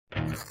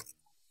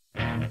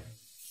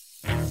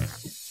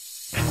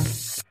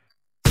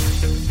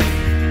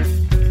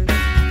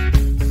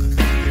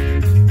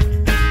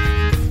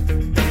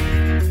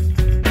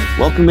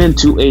welcome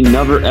into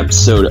another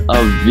episode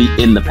of the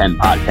In the Pen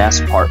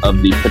podcast, part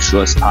of the Pitcher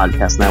List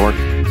Podcast Network.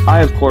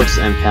 I, of course,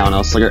 am Callan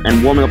Elslinger,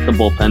 and warming up the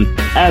bullpen,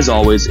 as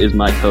always, is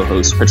my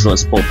co-host, Pitcher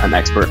List bullpen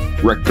expert,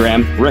 Rick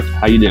Graham. Rick,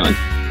 how you doing?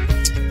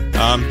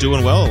 I'm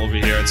doing well over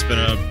here. It's been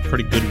a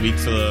pretty good week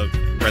for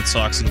the Red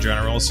Sox in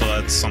general, so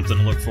that's something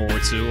to look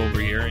forward to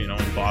over here, in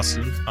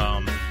Boston.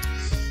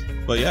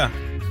 But yeah,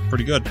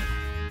 pretty good.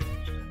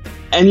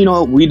 And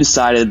we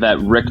decided that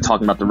Rick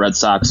talking about the Red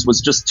Sox was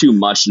just too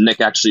much.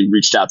 Nick actually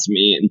reached out to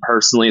me and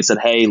personally and said,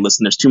 hey,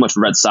 listen, there's too much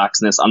Red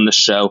Sox-ness on this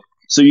show,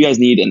 so you guys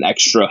need an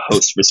extra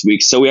host this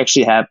week. So we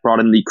actually have brought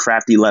in the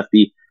crafty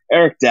lefty,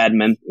 Eric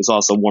Dadman, who's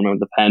also warming with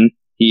the pen.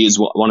 He is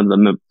one of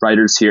the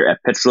writers here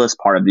at Pitcher List,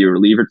 part of the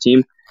reliever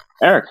team.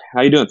 Eric,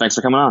 how you doing? Thanks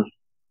for coming on.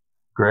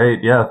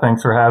 Great. Yeah,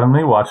 thanks for having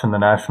me. Watching the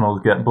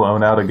Nationals get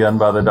blown out again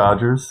by the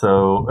Dodgers,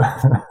 so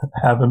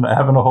having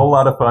a whole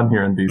lot of fun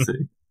here in D.C.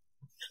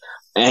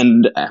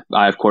 And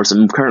I, of course,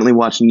 am currently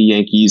watching the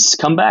Yankees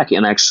come back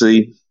and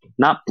actually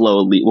not blow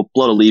a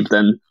lead, but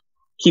then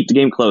keep the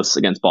game close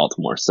against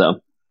Baltimore. So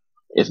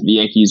if the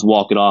Yankees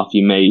walk it off,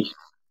 you may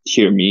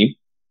hear me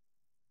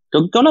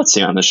go nuts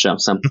here on this show.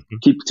 So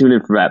keep tuning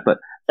in for that. But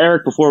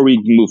Eric, before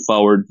we move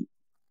forward,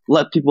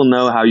 let people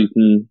know how you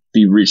can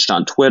be reached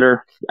on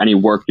Twitter,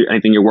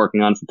 anything you're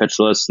working on for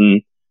Pitcher List,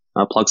 and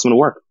plug some of the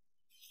work.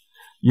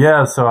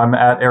 Yeah, so I'm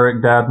at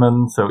Eric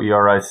Dadman, so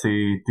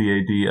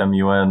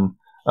EricDadmun.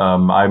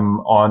 I'm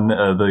on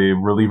the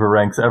reliever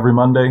ranks every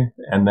Monday,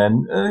 and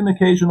then an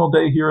occasional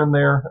day here and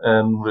there,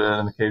 and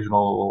an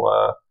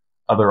occasional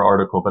other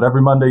article. But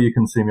every Monday you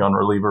can see me on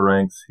reliever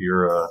ranks,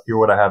 hear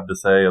what I have to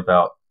say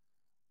about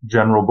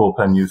general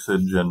bullpen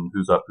usage and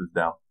who's up, who's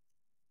down.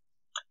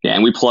 Yeah,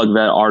 and we plug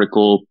that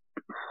article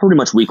pretty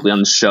much weekly on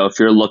the show. If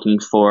you're looking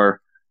for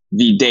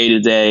the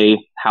day-to-day,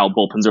 how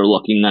bullpens are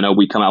looking, I know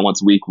we come out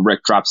once a week.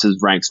 Rick drops his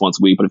ranks once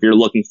a week. But if you're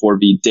looking for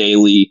the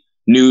daily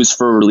news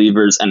for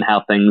relievers and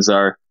how things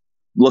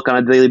look on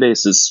a daily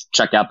basis,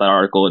 check out that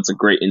article. It's a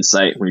great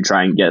insight when you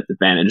try and get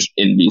advantage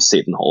in these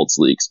safe and holds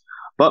leagues.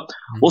 But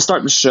we'll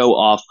start the show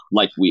off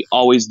like we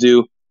always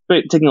do,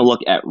 but taking a look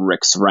at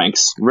Rick's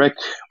ranks. Rick,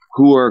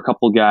 who are a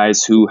couple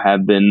guys who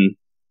have been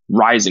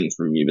rising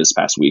from you this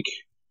past week?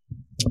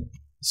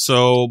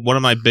 So one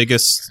of my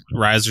biggest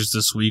risers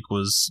this week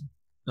was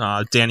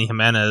Danny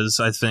Jimenez.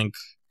 I think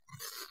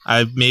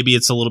maybe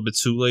it's a little bit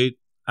too late.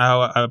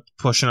 I'm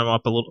pushing him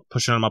up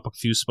a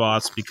few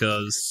spots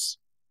because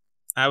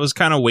I was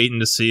kind of waiting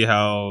to see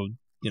how,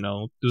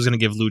 it was going to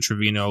give Lou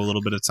Trevino a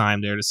little bit of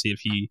time there to see if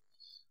he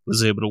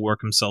was able to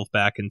work himself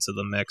back into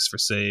the mix for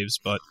saves.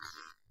 But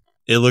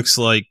it looks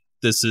like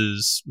this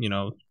is,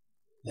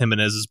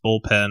 Jimenez's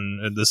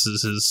bullpen, and this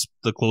is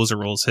the closer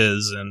role's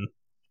his, and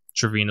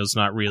Trevino's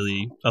not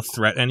really a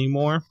threat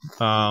anymore.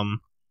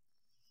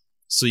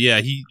 So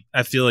yeah,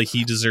 I feel like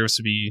he deserves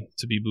to be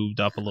moved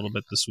up a little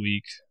bit this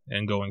week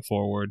and going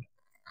forward.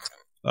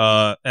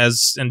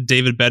 And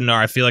David Bednar,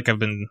 I feel like I've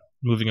been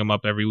moving him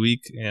up every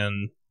week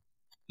and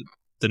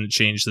didn't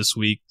change this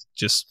week.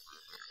 Just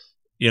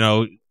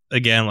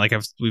again, like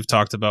we've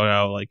talked about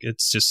how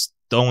it's just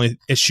the only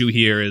issue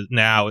here is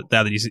now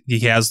that he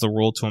has the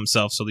role to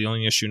himself. So the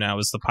only issue now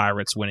is the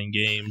Pirates winning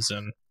games,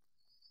 and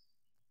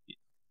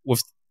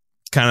with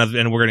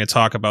and we're going to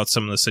talk about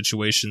some of the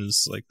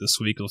situations like this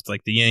week with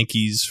like the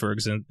Yankees, for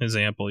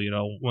example.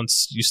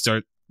 Once you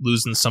start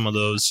losing some of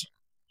those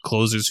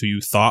closers who you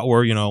thought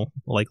were,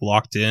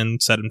 locked in,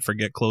 set and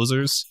forget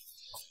closers,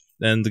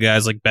 then the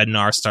guys like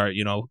Bednar start,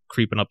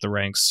 creeping up the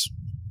ranks.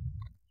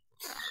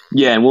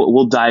 Yeah, and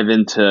we'll dive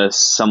into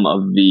some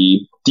of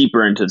the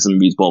deeper into some of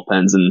these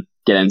bullpens and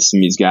get into some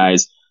of these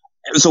guys.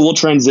 So we'll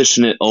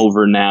transition it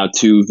over now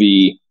to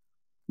the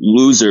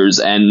losers.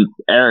 And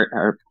Eric.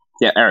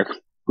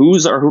 Who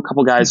are a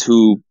couple guys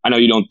who, I know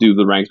you don't do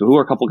the ranks, but who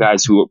are a couple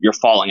guys who you're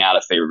falling out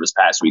of favor this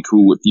past week,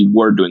 who, if you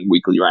were doing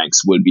weekly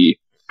ranks, would be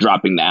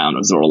dropping down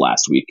as they were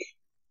last week?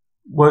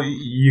 Well,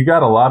 you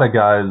got a lot of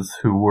guys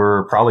who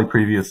were probably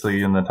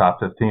previously in the top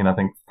 15. I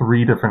think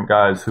 3 different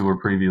guys who were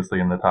previously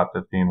in the top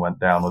 15 went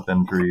down with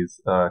injuries.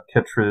 Andrew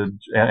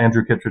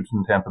Kittredge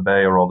in Tampa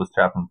Bay, Aroldis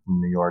Chapman from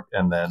New York,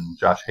 and then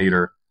Josh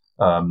Hader,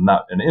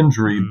 not an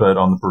injury, but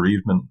on the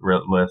bereavement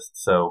list.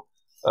 So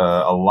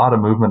a lot of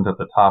movement at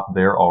the top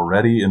there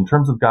already. In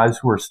terms of guys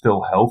who are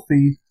still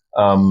healthy,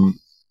 I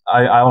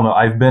don't know.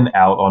 I've been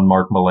out on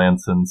Mark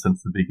Melancon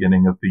since the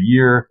beginning of the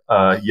year.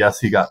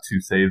 Yes, he got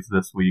 2 saves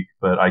this week,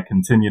 but I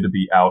continue to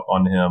be out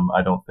on him.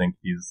 I don't think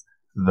he's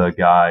the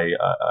guy.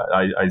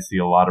 I see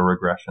a lot of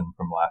regression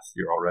from last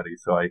year already.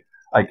 So I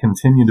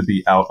continue to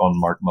be out on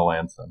Mark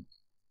Melancon.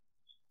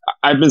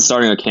 I've been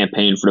starting a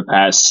campaign for the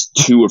past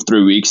 2 or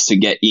 3 weeks to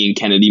get Ian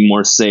Kennedy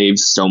more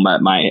saves. So my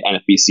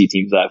NFBC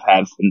teams that I've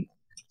had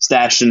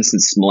stashed him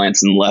since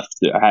Melancon left.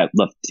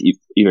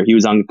 Either he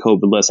was on the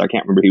COVID list. I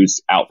can't remember. He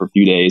was out for a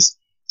few days,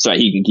 so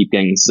he can keep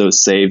getting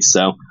those saves.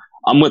 So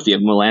I'm with you.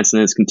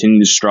 Melancon has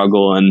continued to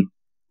struggle, and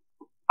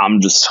I'm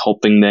just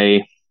hoping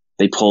they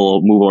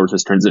move over to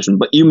this transition.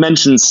 But you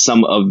mentioned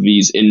some of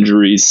these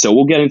injuries, so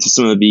we'll get into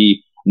some of the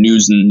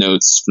news and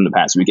notes from the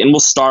past week, and we'll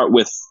start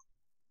with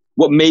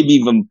what may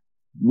be the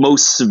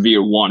most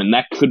severe one, and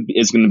that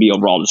is going to be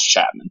Aroldis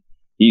Chapman.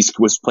 He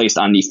was placed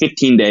on the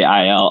 15-day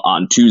IL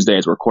on Tuesday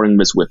as we're recording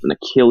this with an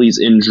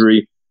Achilles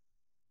injury.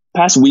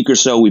 Past week or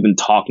so, we've been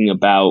talking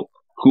about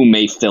who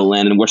may fill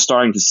in, and we're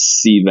starting to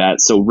see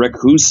that. So, Rick,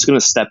 who's going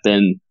to step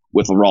in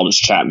with Aroldis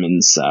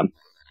Chapman's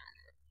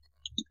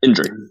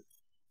injury?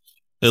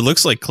 It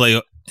looks like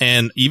Clay,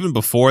 and even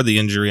before the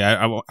injury,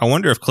 I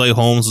wonder if Clay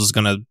Holmes was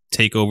going to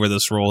take over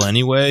this role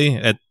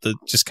anyway.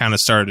 Just kind of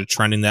started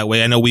trending that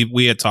way. I know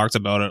we had talked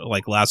about it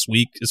like last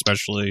week,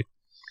 especially.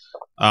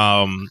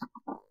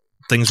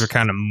 Things were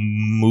kind of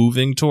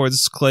moving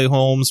towards Clay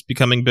Holmes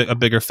becoming a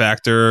bigger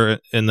factor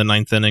in the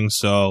ninth inning.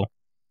 So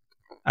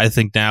I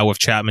think now with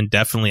Chapman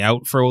definitely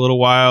out for a little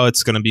while,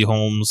 it's going to be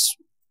Holmes'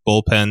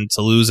 bullpen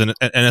to lose. And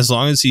as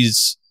long as he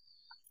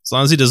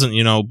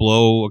doesn't,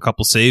 blow a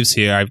couple saves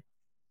here, I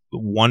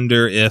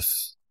wonder if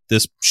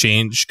this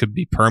change could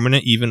be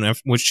permanent,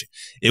 which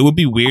it would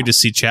be weird to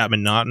see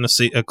Chapman not in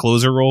a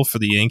closer role for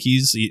the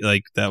Yankees.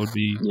 Like that would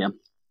be, yeah.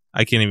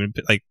 I can't even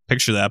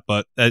picture that,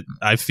 but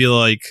I feel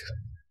like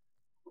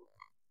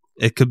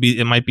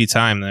it might be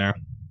time there.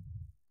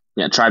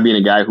 Yeah, try being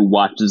a guy who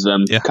watches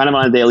them kind of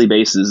on a daily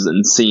basis,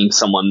 and seeing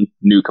someone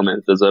new come in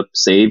that does a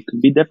save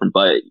could be different.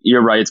 But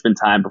you're right, it's been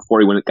time.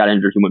 Before he got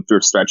injured, he went through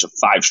a stretch of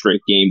 5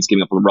 straight games,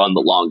 giving up a run,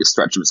 the longest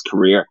stretch of his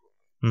career.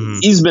 Mm-hmm.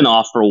 He's been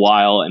off for a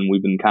while, and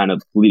we've been kind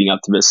of leading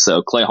up to this.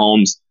 So Clay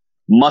Holmes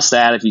must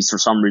add, if he's for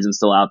some reason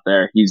still out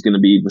there, he's going to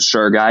be the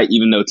sure guy,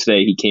 even though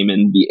today he came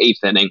in the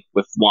 8th inning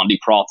with Wandy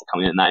Peralta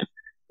coming in at 9th.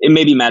 It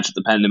may be matchup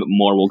dependent, but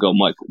more will go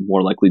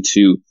more likely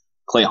to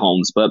Clay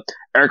Holmes. But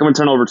Eric, I'm going to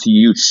turn over to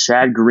you.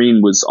 Chad Green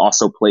was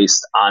also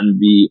placed on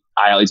the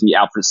IL. He's going to be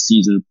out for the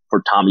season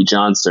for Tommy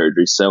John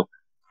surgery. So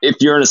if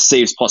you're in a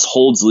saves plus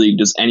holds league,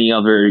 does any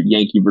other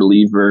Yankee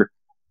reliever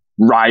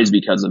rise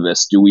because of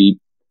this? Should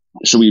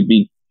we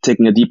be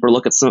taking a deeper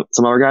look at some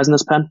other guys in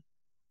this pen?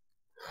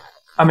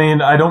 I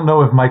mean, I don't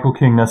know if Michael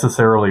King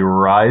necessarily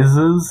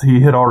rises.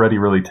 He had already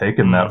really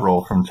taken that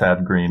role from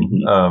Chad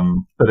Green,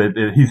 but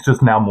he's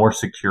just now more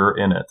secure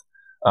in it.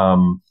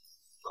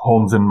 Clay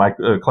Holmes and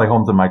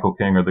Michael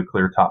King are the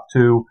clear top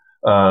 2.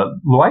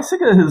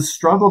 Loaisiga has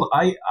struggled.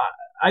 I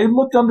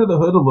looked under the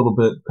hood a little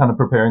bit, kind of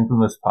preparing for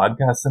this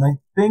podcast, and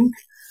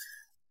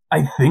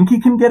I think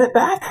he can get it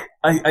back.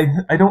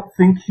 I don't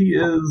think he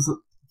is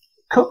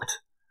cooked.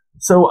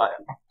 So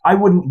I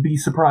wouldn't be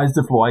surprised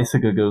if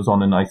Loaisiga goes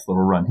on a nice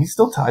little run. He's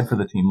still tied for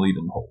the team lead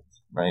in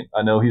holds, right?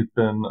 I know he's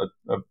been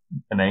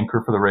an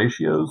anchor for the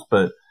ratios,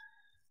 but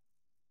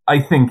I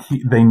think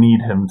they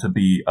need him to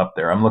be up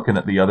there. I'm looking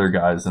at the other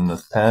guys in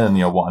this pen,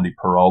 Wandy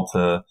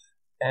Peralta,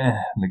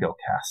 Miguel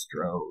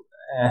Castro.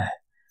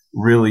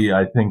 Really,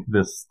 I think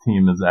this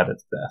team is at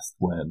its best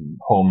when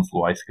Holmes,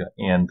 Loaisiga,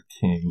 and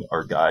King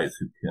are guys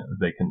who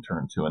they can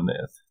turn to in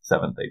the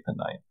 7th, 8th, and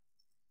 9th.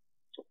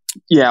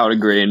 Yeah, I would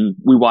agree. And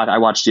I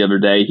watched the other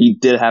day. He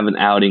did have an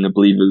outing, I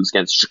believe it was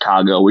against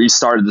Chicago, where he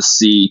started to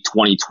see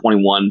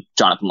 2021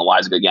 Jonathan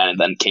Loaisiga again, and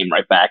then came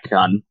right back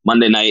on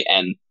Monday night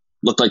and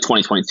looked like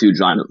 2022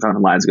 Jonathan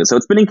Loaisiga. So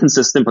it's been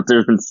inconsistent, but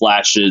there's been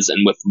flashes.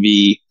 And with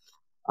the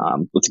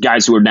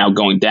guys who are now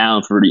going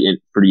down for the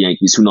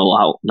Yankees, who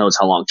knows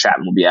how long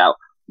Chapman will be out,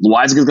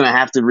 Loaisiga's going to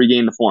have to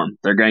regain the form.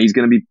 He's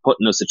going to be put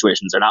in those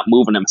situations. They're not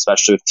moving him,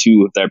 especially with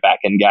 2 of their back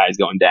end guys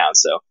going down.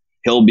 So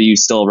he'll be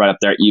still right up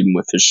there, even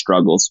with his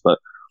struggles. But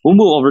we'll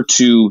move over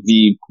to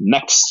the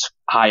next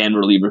high-end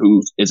reliever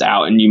who is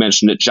out. And you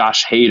mentioned that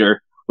Josh Hader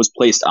was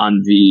placed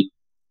on the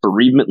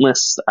bereavement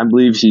list. I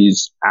believe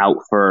he's out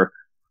for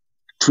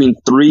between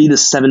 3 to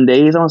 7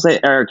 days, I want to say.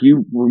 Eric, we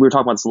were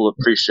talking about this a little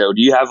pre-show.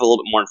 Do you have a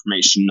little bit more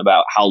information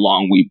about how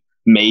long we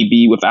may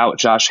be without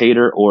Josh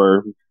Hader?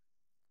 Or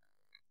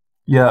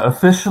Yeah,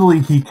 officially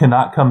he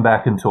cannot come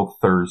back until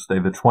Thursday,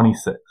 the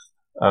 26th.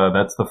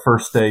 That's the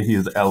first day he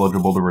is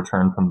eligible to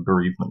return from the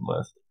bereavement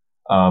list.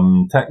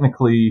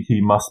 Technically,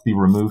 he must be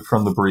removed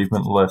from the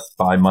bereavement list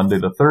by Monday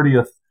the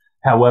 30th.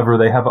 However,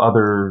 they have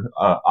other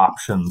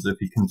options if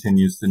he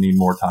continues to need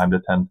more time to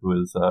tend to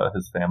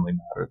his family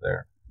matter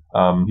there.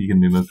 He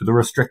can be moved to the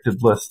restricted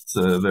lists.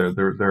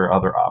 There are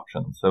other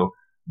options. So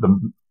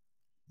the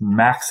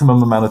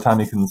maximum amount of time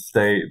he can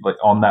stay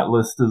on that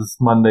list is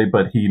Monday,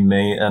 but he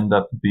may end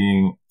up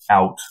being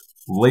out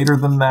later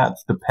than that,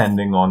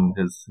 depending on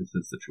his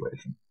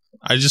situation.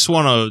 I just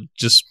want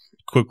to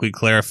quickly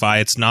clarify: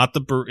 it's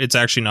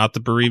actually not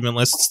the bereavement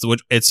list.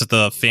 It's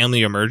the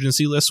family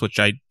emergency list, which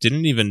I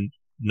didn't even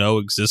know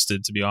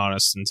existed, to be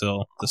honest,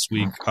 until this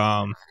week.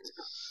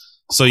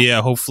 So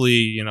yeah,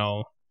 hopefully,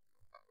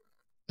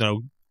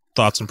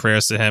 thoughts and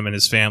prayers to him and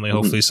his family.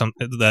 Hopefully,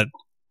 something that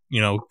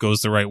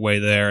goes the right way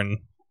there.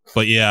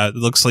 But yeah, it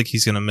looks like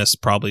he's going to miss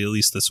probably at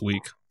least this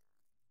week.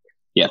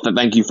 Yeah,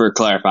 thank you for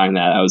clarifying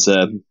that. I was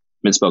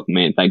misspoken,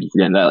 man. Thank you for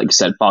getting that. Like you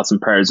said, thoughts and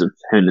prayers of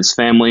him and his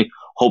family.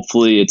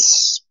 Hopefully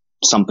it's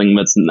something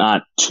that's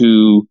not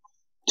too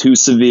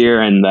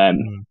severe, and that,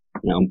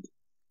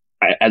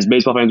 as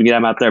baseball fans, we get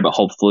him out there, but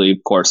hopefully, of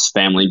course,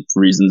 family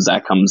reasons,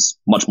 that comes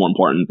much more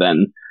important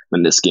than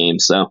this game.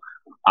 So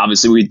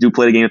obviously we do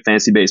play the game of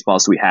fantasy baseball,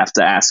 so we have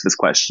to ask this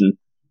question.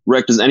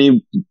 Rick, does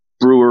any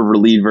Brewer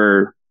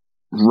reliever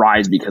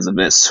rise because of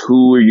this?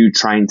 Who are you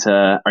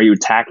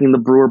attacking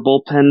the Brewer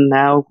bullpen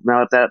now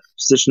that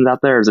position's out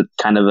there? Or is it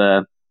kind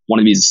of one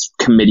of these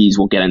committees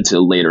we'll get into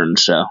later in the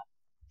show?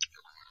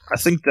 I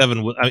think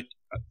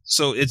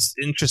so it's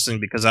interesting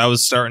because I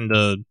was starting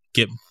to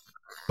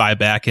buy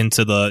back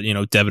into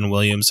the, Devin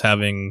Williams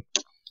having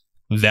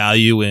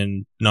value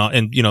in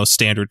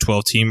standard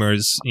 12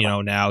 teamers.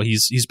 Now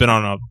he's been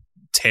on a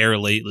tear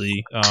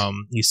lately.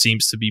 He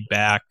seems to be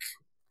back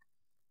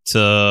to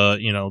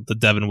the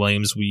Devin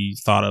Williams we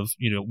thought of,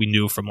 we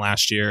knew from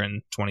last year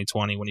in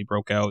 2020 when he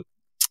broke out.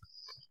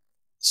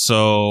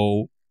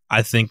 So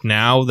I think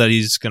now that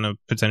he's going to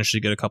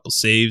potentially get a couple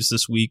saves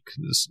this week,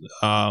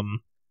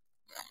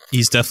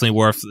 he's definitely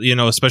worth,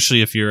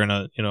 especially if you're in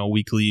a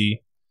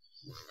weekly,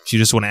 if you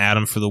just want to add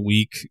him for the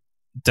week,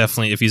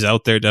 definitely, if he's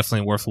out there,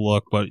 definitely worth a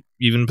look. But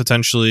even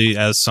potentially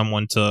as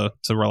someone to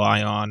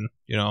rely on,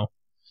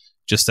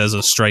 just as a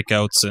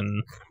strikeouts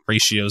and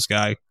ratios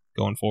guy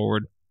going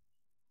forward.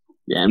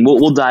 Yeah, and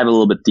we'll dive a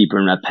little bit deeper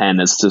in that pen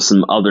as to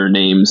some other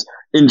names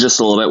in just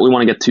a little bit. We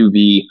want to get to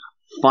the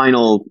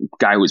final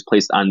guy who was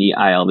placed on the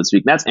IL this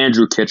week. That's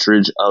Andrew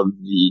Kittredge of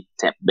the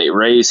Tampa Bay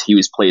Rays. He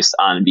was placed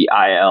on the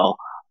IL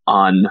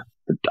on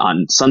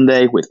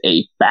Sunday with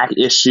a back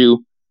issue.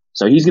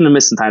 So he's going to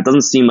miss some time. It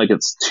doesn't seem like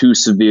it's too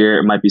severe.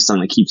 It might be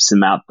something that keeps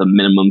him out the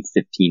minimum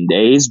 15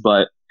 days,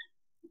 but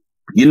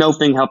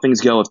how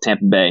things go with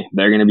Tampa Bay.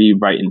 They're going to be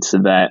right into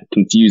that.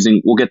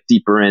 Confusing. We'll get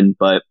deeper in,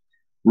 but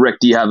Rick,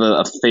 do you have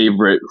a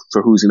favorite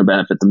for who's going to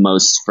benefit the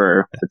most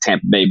for the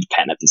Tampa Bay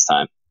pen at this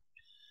time?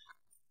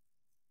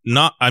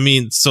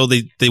 So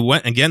they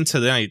went again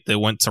tonight. They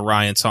went to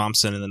Ryan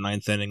Thompson in the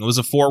 9th inning. It was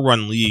a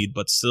 4-run lead,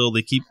 but still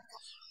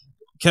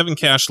Kevin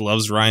Cash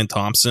loves Ryan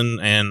Thompson,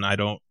 and I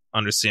don't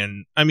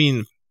understand. I don't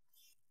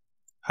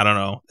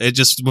know. It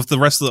just, with the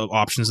rest of the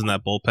options in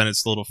that bullpen,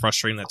 it's a little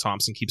frustrating that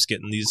Thompson keeps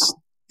getting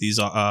these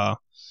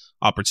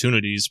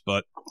opportunities,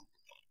 but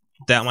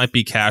that might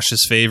be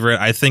Cash's favorite.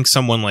 I think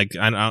someone like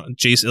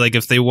Jason, like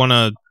if they want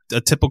a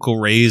typical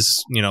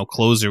Rays,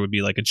 closer would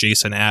be like a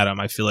Jason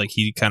Adam. I feel like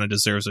he kind of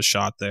deserves a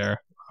shot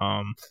there.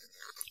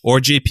 Or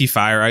JP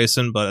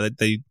Fireison, but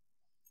they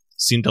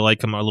seem to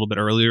like him a little bit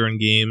earlier in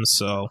games.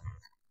 So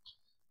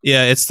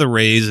yeah, it's the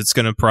Rays. It's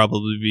going to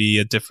probably be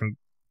a different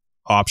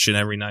option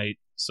every night.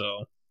 So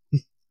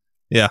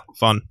yeah,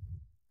 fun.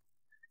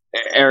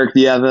 Eric,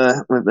 do you have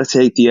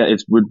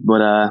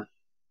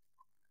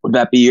would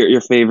that be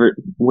your favorite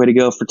way to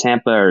go for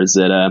Tampa, or is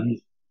it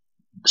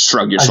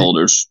shrug your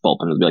shoulders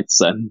bullpen, as we like to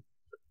say?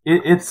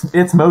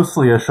 It's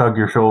mostly a shrug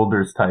your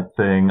shoulders type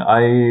thing.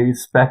 I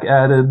spec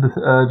added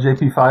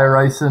JP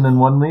Fireison in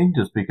one league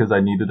just because I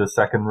needed a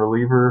second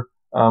reliever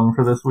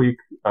for this week.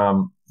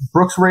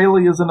 Brooks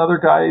Raley is another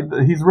guy.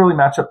 He's really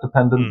matchup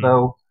dependent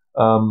though.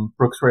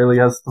 Brooks Raley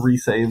has 3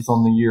 saves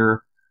on the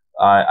year.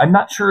 I'm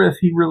not sure if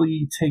he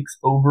really takes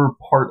over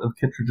part of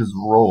Kittredge's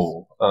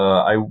role.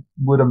 I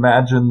would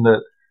imagine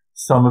that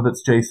some of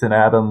it's Jason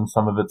Adams,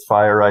 some of it's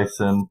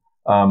Fireison,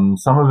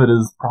 some of it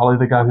is probably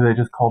the guy who they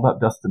just called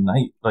up, Dustin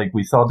Knight. Like,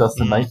 we saw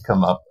Dustin Knight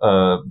come up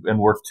and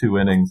work 2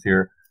 innings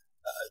here.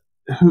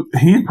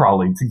 He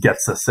probably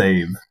gets a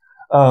save.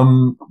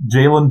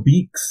 Jalen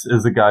Beeks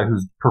is a guy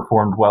who's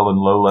performed well in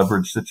low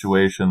leverage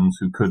situations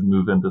who could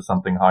move into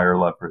something higher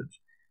leverage.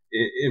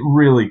 It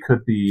really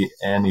could be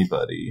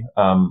anybody.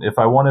 If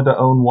I wanted to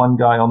own one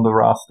guy on the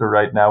roster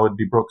right now, it'd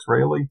be Brooks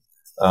Raley.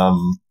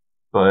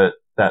 But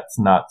that's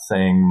not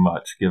saying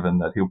much, given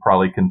that he'll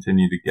probably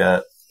continue to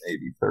get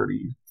maybe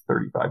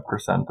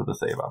 30-35% of the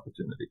save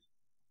opportunities.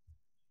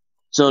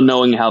 So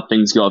knowing how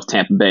things go with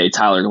Tampa Bay,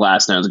 Tyler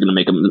Glasnow is going to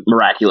make a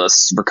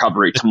miraculous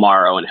recovery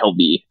tomorrow, and he'll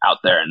be out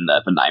there in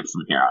the 9th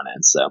from here on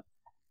in. So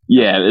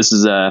yeah, this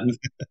is a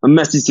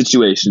messy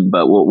situation,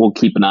 but we'll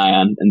keep an eye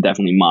on and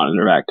definitely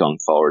monitor that going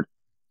forward.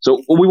 So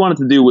what we wanted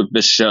to do with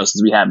this show,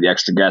 since we have the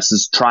extra guests,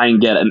 is try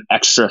and get an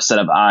extra set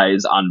of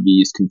eyes on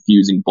these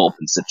confusing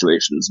bullpen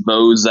situations.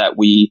 Those that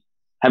we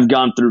have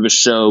gone through the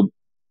show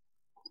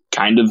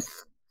kind of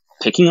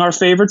picking our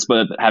favorites,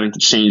 but having to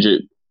change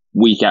it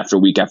week after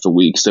week after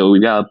week. So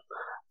we've got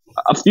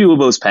a few of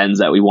those pens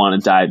that we want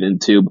to dive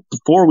into. But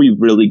before we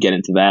really get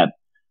into that,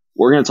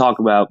 we're going to talk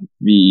about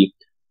the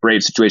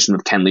Brave situation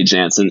with Kenley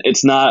Jansen.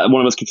 It's not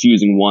one of those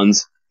confusing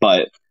ones,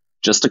 but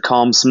just to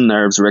calm some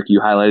nerves, Rick,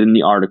 you highlighted in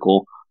the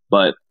article,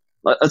 but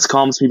let's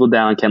calm some people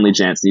down. Kenley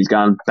Jansen, he's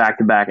gone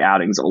back-to-back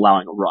outings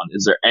allowing a run.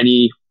 Is there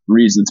any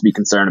reason to be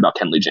concerned about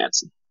Kenley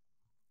Jansen?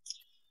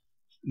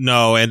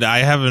 No, and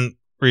I didn't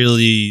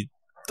really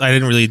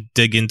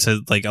dig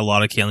into like a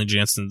lot of Kenley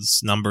Jansen's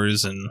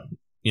numbers and,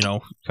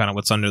 kind of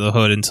what's under the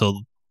hood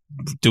until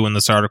doing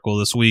this article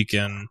this week.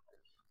 And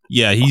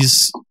yeah,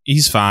 he's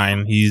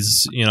fine.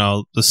 He's,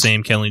 the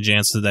same Kenley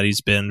Jansen that he's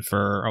been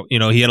for,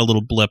 he had a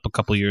little blip a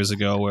couple years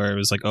ago where it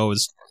was like, oh,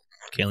 is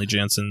Kenley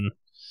Jansen,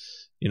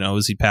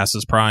 is he past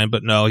his prime?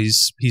 But no,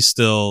 he's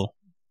still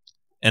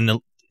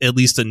at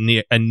least a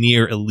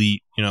near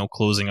elite,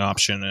 closing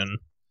option. And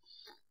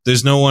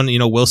there's no one,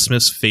 Will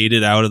Smith's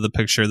faded out of the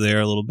picture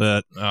there a little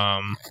bit.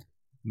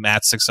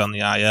 Matsik's on the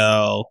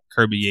IL.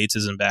 Kirby Yates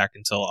isn't back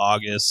until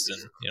August,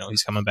 and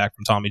he's coming back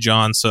from Tommy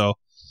John. So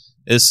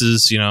this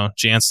is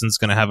Jansen's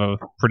going to have a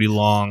pretty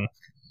long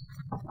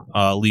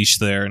leash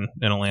there in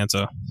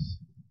Atlanta.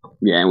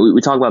 Yeah, and we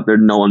talk about there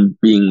no one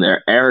being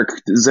there. Eric,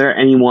 is there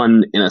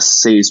anyone in a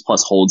saves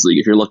plus holds league,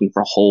 if you're looking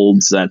for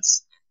holds,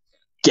 that's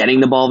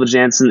getting the ball to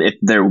Jansen? If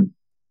there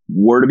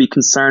were to be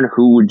concern,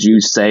 who would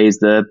you say is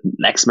the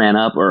next man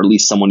up, or at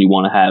least someone you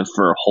want to have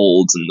for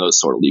holds in those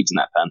sort of leagues in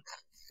that pen?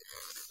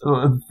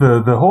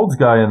 The holds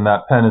guy in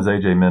that pen is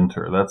AJ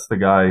Minter. That's the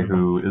guy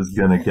who is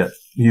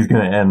he's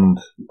going to end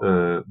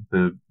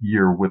the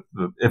year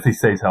if he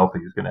stays healthy,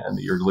 he's going to end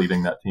the year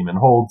leading that team in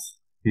holds.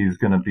 He's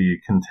going to be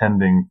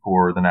contending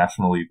for the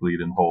National League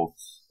lead in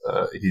holds.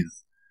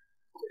 He's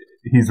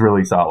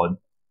really solid.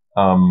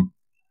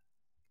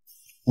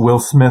 Will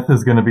Smith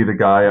is going to be the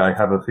guy. I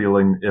have a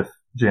feeling if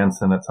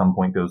Jansen at some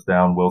point goes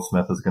down, Will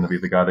Smith is going to be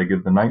the guy to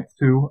give the ninth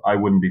to. I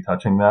wouldn't be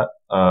touching that.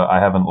 I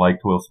haven't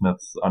liked Will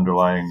Smith's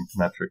underlying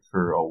metrics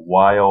for a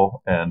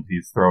while, and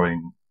he's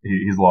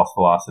lost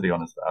velocity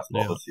on his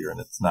fastball this year, and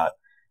it's not.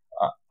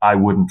 I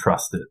wouldn't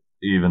trust it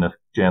even if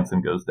Jansen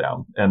goes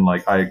down. And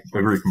I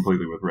agree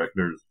completely with Rick.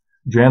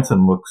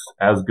 Jansen looks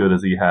as good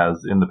as he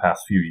has in the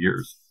past few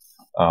years.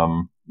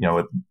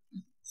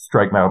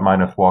 Strikeout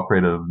minus walk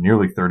rate of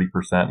nearly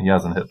 30%. He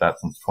hasn't hit that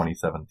since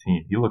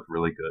 2017. He looked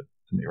really good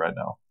to me right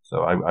now.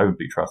 So I would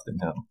be trusting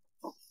him.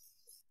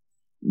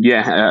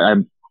 Yeah,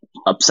 I'm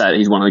upset.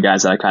 He's one of the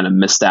guys that I kind of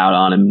missed out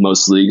on in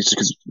most leagues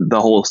because the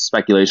whole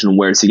speculation,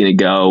 where is he going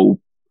to go?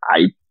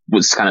 I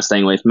was kind of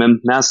staying away from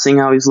him. Now seeing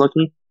how he's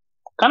looking,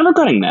 kind of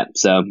regretting that.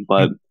 So,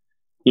 but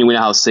we know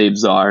how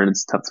saves are, and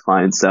it's tough to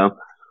find. So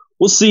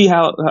we'll see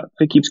how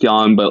it keeps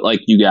going. But like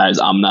you guys,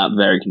 I'm not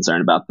very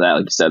concerned about that.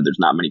 Like you said, there's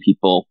not many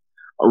people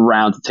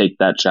around to take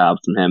that job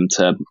from him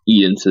to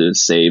eat into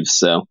his saves.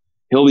 So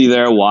he'll be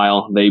there a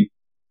while. They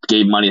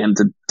gave money to him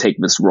to take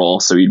this role,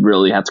 so he'd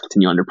really have to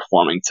continue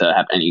underperforming to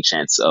have any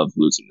chance of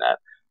losing that.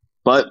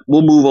 But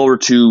we'll move over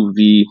to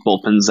the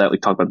bullpens that we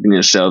talked about at the beginning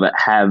of the show that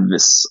have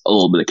this a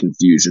little bit of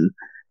confusion.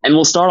 And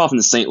we'll start off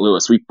in St.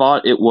 Louis. We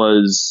thought it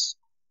was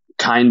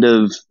kind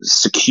of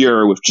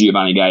secure with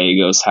Giovanni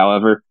Gallegos.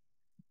 However,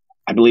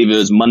 I believe it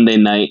was Monday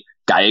night.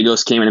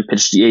 Gallegos came in and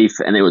pitched the eighth,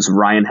 and it was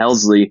Ryan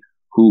Helsley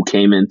who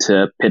came in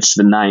to pitch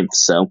the ninth.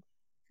 So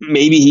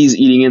maybe he's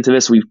eating into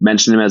this. We've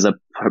mentioned him as a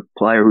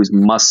player who's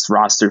must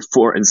roster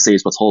for in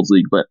saves plus holds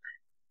league. But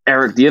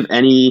Eric, do you have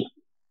any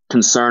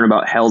concern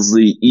about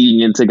Helsley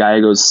eating into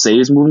Gallegos'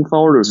 saves moving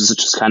forward, or is this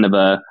just kind of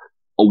a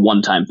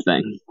one-time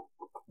thing?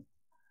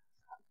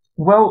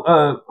 Well,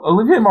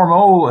 Olivier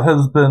Marmol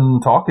has been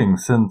talking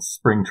since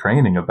spring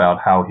training about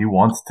how he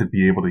wants to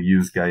be able to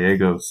use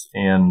Gallegos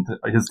and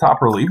his top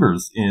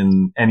relievers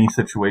in any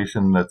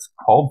situation that's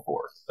called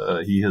for.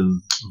 He has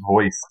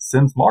voiced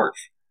since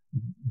March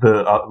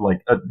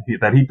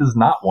that he does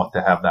not want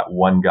to have that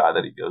one guy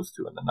that he goes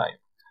to in the ninth.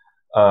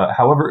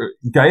 However,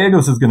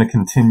 Gallegos is going to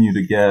continue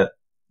to get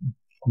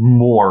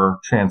more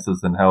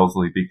chances than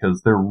Helsley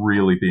because they're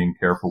really being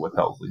careful with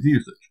Helsley's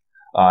usage.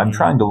 I'm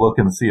trying to look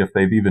and see if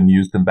they've even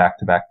used him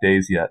back-to-back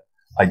days yet.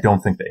 I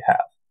don't think they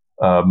have.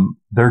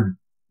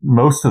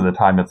 Most of the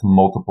time it's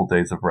multiple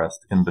days of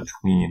rest in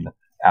between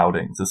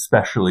outings,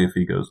 especially if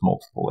he goes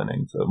multiple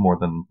innings, more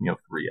than 3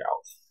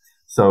 outs.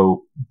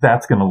 So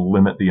that's going to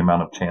limit the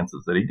amount of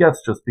chances that he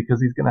gets just because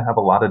he's going to have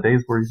a lot of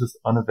days where he's just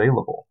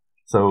unavailable.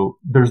 So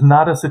there's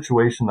not a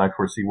situation I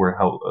foresee where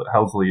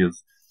Helsley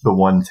is the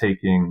one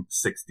taking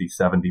 60,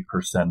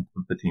 70%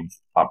 of the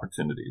team's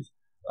opportunities.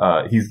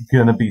 He's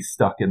going to be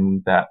stuck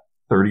in that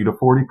 30 to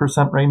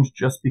 40% range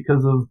just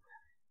because of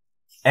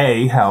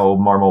A, how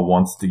Marmol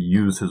wants to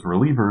use his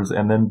relievers,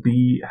 and then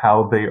B,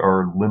 how they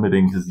are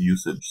limiting his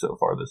usage so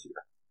far this year.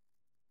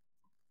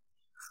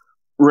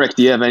 Rick,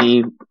 do you have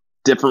any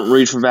different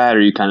read for that,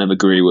 or you kind of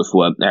agree with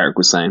what Eric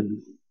was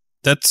saying?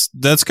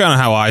 That's kind of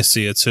how I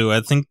see it too.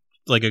 I think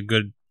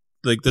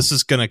this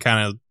is going to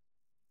kind of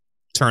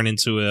turn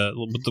into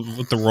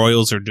what the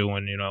Royals are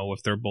doing,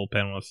 with their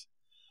bullpen. With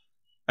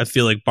I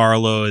feel like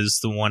Barlow is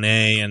the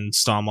 1A and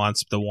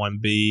Stomlott's the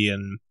 1B,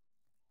 and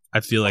I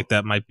feel like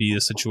that might be the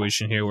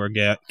situation here where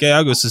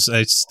Gallegos is.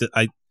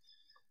 I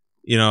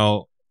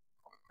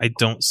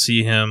don't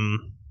see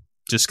him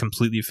just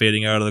completely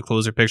fading out of the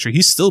closer picture.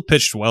 He's still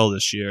pitched well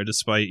this year,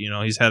 despite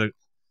he's had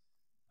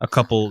a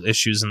couple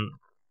issues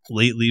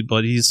lately,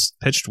 but he's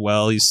pitched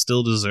well. He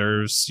still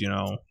deserves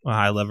a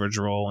high leverage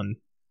role, and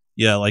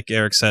yeah, like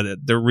Eric said,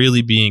 they're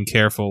really being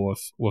careful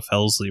with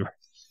Helsley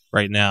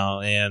right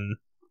now, and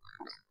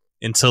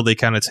until they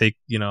kind of take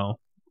the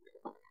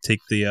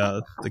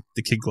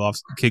kid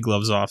gloves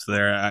off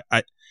there,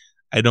 I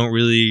don't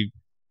really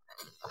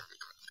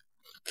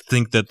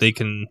think that they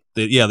can.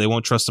 They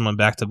won't trust him on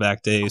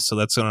back-to-back days, so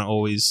that's going to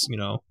always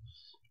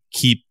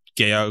keep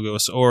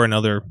Gallegos or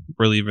another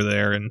reliever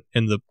there in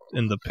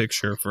the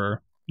picture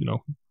for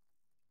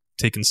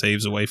taking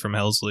saves away from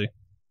Helsley.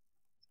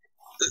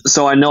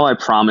 So I know I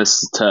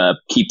promised to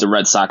keep the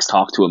Red Sox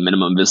talk to a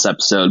minimum this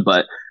episode,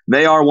 but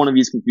they are one of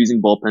these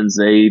confusing bullpens.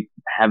 They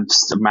have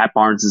Matt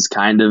Barnes is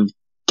kind of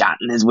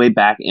gotten his way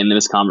back into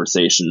this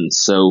conversation.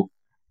 So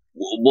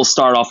we'll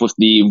start off with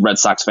the Red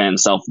Sox fan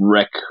himself,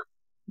 Rick.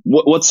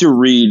 What's your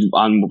read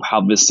on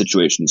how this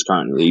situation is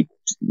currently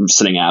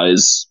sitting out?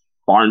 Is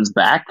Barnes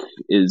back?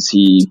 Is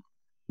he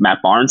Matt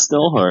Barnes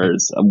still, or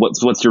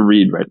what's your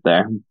read right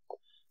there?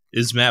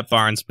 Is Matt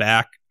Barnes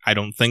back? I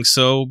don't think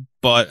so.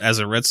 But as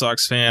a Red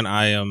Sox fan,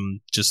 I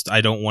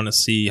don't want to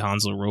see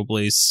Hansel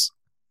Robles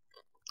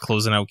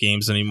closing out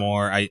games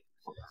anymore.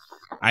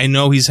 I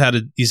know he's had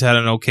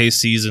an okay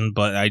season,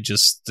 but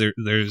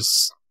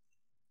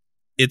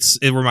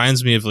it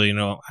reminds me of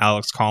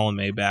Alex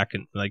Colomé back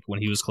in like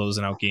when he was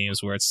closing out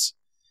games where it's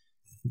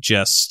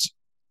just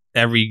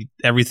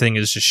everything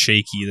is just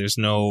shaky. There's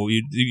no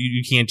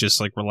you can't just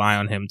like rely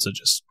on him to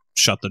just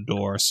shut the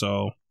door.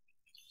 So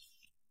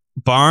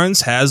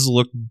Barnes has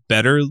looked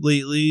better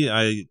lately.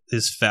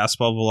 His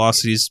fastball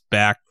velocity is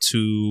back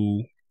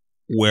to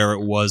where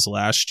it was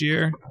last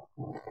year.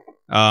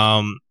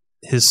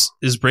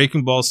 His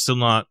breaking ball is still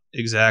not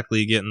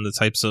exactly getting the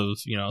types of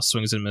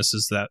swings and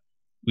misses that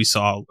we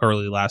saw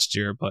early last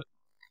year, but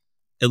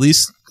at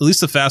least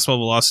the fastball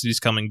velocity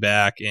is coming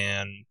back,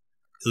 and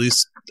at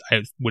least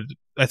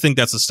I think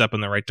that's a step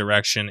in the right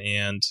direction.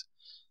 And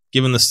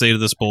given the state of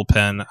this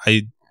bullpen,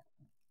 I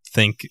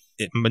think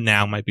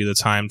now might be the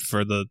time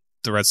for the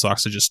Red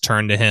Sox to just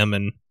turn to him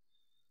and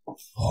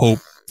hope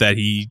that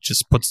he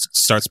just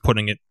starts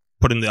putting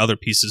the other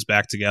pieces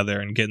back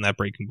together and getting that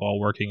breaking ball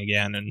working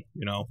again, and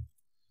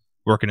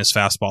working his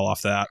fastball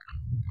off that.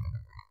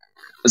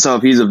 So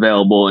if he's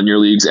available in your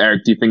leagues,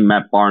 Eric, do you think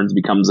Matt Barnes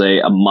becomes a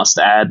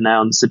must-add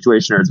now in the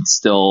situation, or is it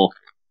still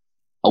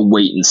a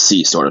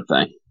wait-and-see sort of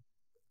thing?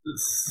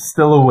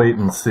 Still a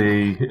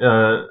wait-and-see.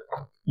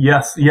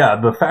 Yes,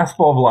 the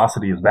fastball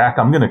velocity is back.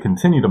 I'm going to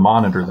continue to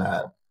monitor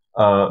that.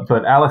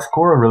 But Alex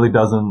Cora really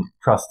doesn't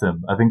trust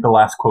him. I think the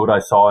last quote I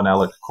saw in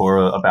Alex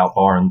Cora about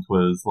Barnes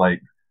was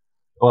like,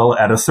 well,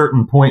 at a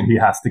certain point, he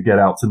has to get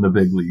outs in the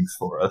big leagues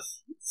for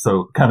us.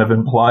 So kind of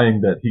implying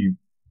that he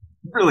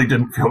really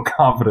didn't feel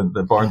confident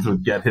that Barnes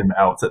would get him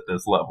outs at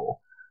this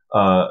level.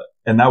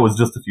 And that was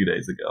just a few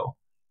days ago.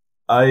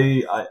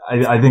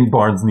 I think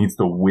Barnes needs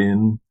to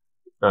win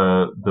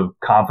the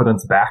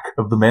confidence back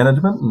of the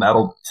management, and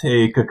that'll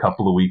take a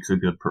couple of weeks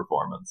of good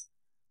performance.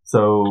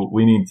 So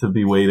we need to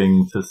be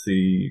waiting to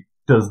see,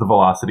 does the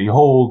velocity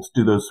hold?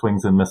 Do those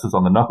swings and misses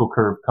on the knuckle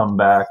curve come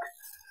back?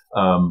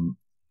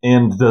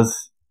 And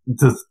does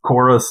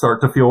Cora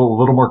start to feel a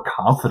little more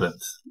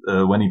confident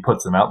when he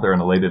puts him out there in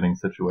a late inning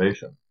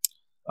situation?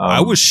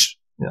 I was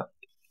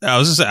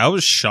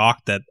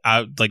shocked that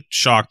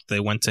they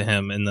went to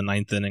him in the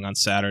ninth inning on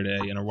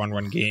Saturday in a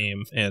run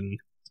game, and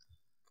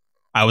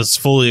I was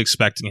fully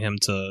expecting him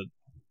to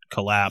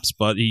collapse,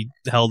 but he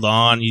held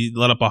on. He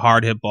let up a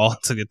hard hit ball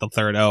to get the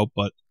third out.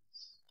 But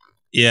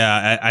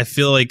yeah, I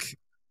feel like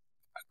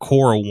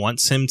Cora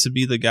wants him to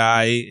be the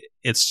guy.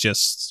 It's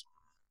just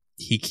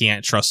he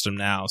can't trust him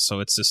now. So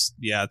it's just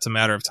it's a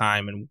matter of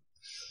time, and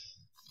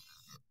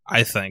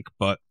I think.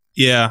 But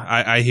yeah,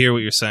 I hear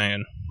what you're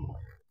saying.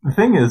 The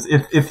thing is,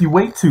 if you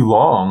wait too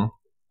long,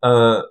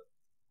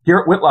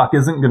 Garrett Whitlock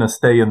isn't going to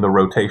stay in the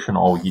rotation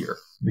all year.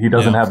 He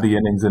doesn't have the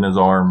innings in his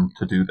arm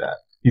to do that.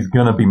 He's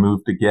going to be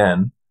moved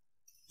again.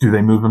 Do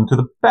they move him to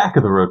the back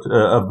of the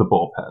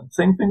bullpen?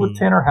 Same thing with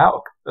Tanner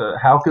Houck.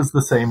 Houck is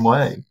the same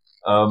way.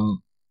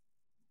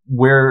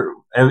 Where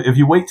if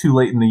you wait too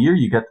late in the year,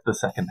 you get to the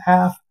second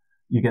half,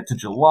 you get to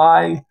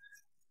July.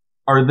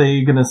 Are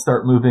they going to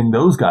start moving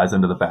those guys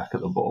into the back of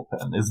the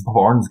bullpen? Is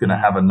Barnes going to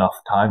have enough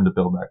time to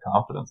build that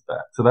confidence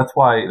back? So that's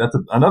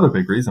another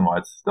big reason why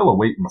it's still a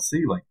wait and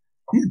see. Like,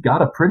 he's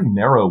got a pretty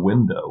narrow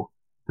window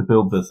to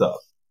build this up.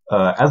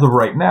 As of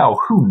right now,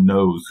 who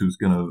knows who's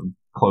going to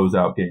close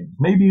out games?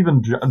 Maybe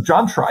even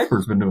John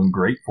Schreiber's been doing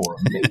great for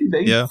him. Maybe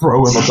they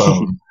throw him a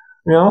bone.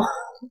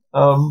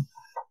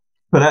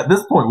 But at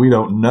this point, we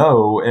don't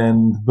know,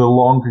 and the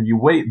longer you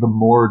wait, the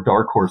more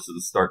dark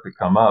horses start to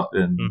come up,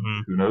 and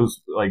who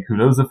knows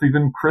if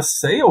even Chris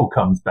Sale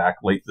comes back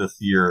late this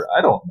year.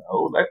 I don't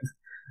know.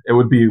 It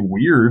would be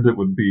weird. It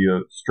would be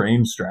a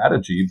strange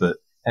strategy, but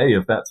hey,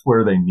 if that's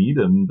where they need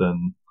him,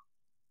 then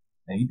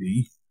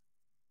maybe.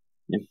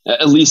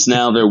 At least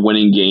now they're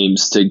winning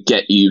games to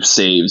get you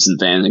saves and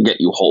fans and get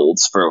you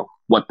holds for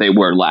what they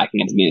were lacking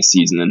at the beginning of the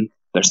season, and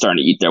they're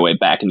starting to eat their way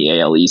back in the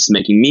AL East,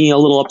 making me a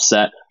little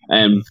upset.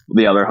 And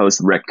the other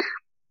host, Rick,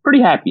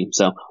 pretty happy.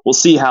 So we'll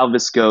see how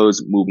this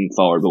goes moving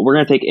forward. But we're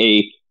going to take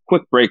a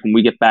quick break. When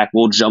we get back,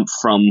 we'll jump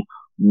from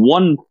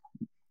one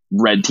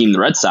red team, the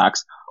Red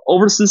Sox,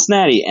 over to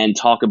Cincinnati and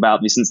talk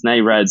about the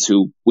Cincinnati Reds,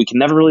 who we can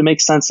never really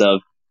make sense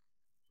of.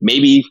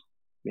 Maybe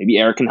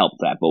Eric can help with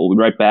that. But we'll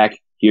be right back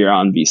here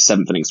on the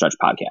 7th Inning Stretch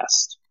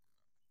podcast.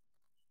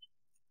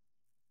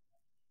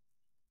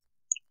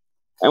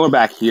 And we're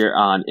back here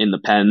on In the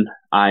Pen.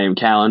 I am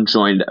Callan,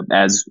 joined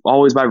as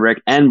always by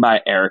Rick and by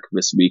Eric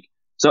this week.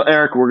 So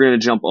Eric, we're going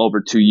to jump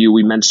over to you.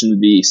 We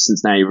mentioned the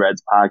Cincinnati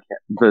Reds podcast,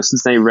 the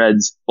Cincinnati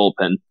Reds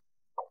bullpen.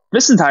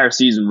 This entire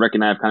season, Rick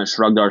and I have kind of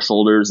shrugged our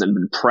shoulders and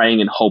been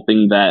praying and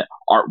hoping that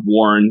Art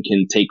Warren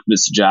can take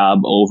this job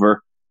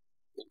over.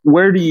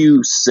 where do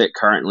you sit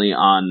currently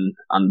on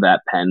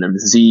that pen?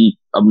 Does he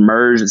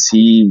emerge? Is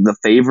he the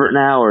favorite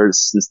now, or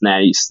is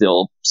Cincinnati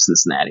still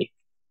Cincinnati?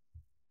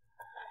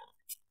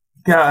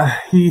 Yeah,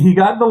 he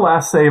got the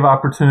last save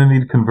opportunity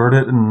to convert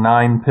it in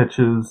 9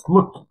 pitches.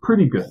 Looked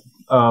pretty good.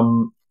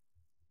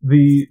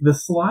 The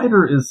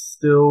slider is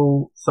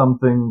still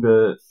something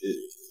that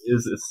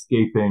is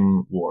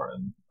escaping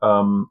Warren.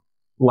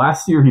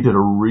 Last year he did a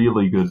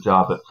really good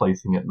job at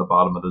placing it in the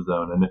bottom of the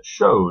zone, and it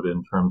showed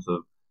in terms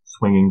of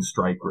swinging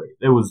strike rate.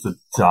 It was a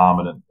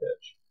dominant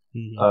pitch.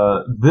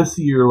 Mm-hmm. This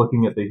year,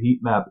 looking at the heat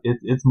map,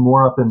 it's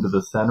more up into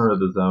the center of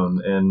the zone,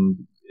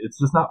 and it's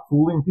just not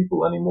fooling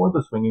people anymore.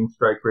 The swinging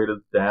strike rate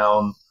is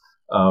down.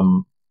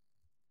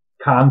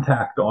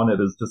 Contact on it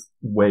is just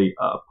way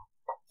up.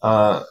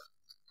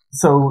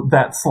 So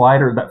that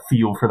slider, that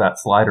feel for that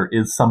slider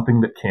is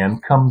something that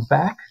can come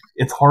back.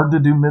 It's hard to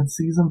do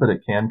mid-season, but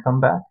it can come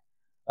back.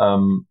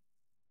 I'm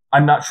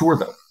not sure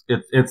though.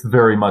 It's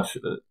very much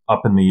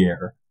up in the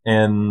air.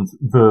 And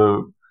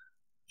the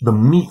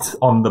meat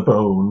on the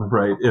bone,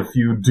 right? If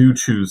you do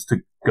choose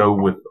to go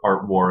with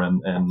Art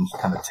Warren and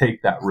kind of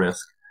take that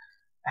risk,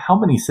 how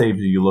many saves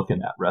are you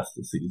looking at rest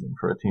of the season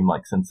for a team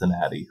like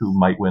Cincinnati, who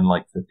might win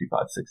like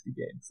 55, 60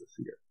 games this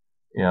year?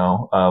 You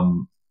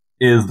know,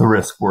 is the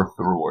risk worth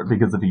the reward?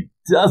 Because if he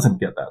doesn't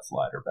get that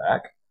slider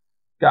back,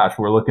 gosh,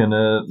 we're looking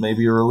at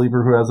maybe a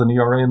reliever who has an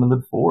ERA in the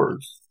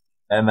mid-4s.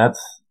 And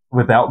that's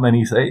without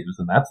many saves,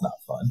 and that's not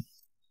fun.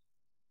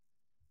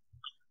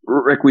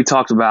 Rick, we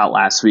talked about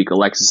last week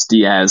Alexis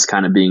Diaz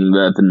kind of being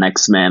the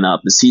next man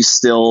up. Is he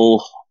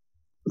still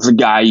the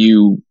guy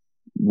you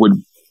would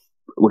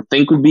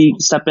think would be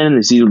step in?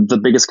 Is he the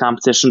biggest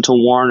competition to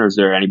Warren, or is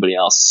there anybody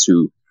else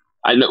who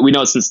we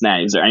know it's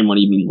Cincinnati? Is there anyone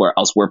even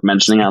else worth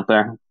mentioning out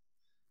there?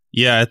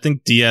 Yeah, I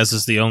think Diaz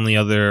is the only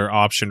other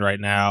option right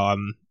now.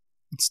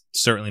 It's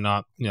certainly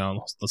not,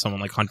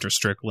 someone like Hunter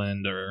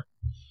Strickland, or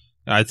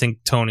I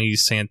think Tony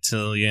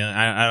Santillan.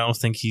 I don't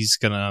think he's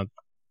gonna.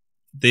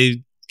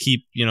 They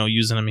keep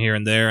using him here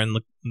and there in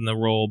the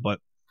role, but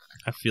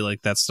I feel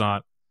like that's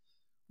not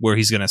where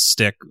he's gonna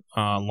stick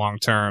long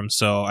term.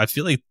 So I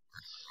feel like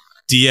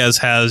Diaz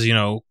has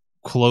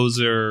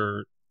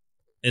closer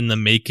in the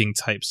making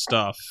type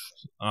stuff.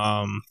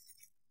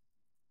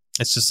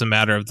 It's just a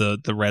matter of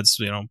the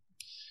Reds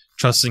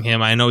trusting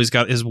him. I know he's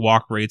got his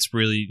walk rate's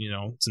really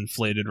it's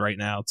inflated right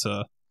now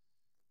to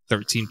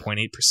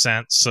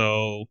 13.8%.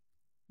 So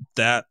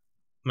that's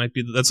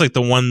like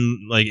the one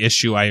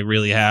issue I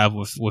really have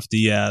with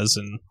Diaz,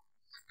 and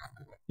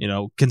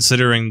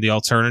considering the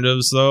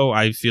alternatives though,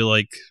 I feel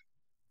like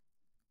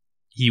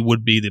he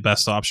would be the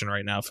best option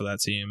right now for that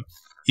team.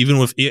 Even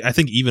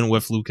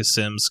with Lucas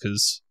Sims,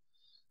 because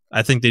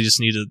I think they just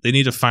need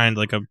to find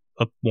like a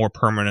more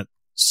permanent,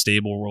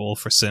 stable role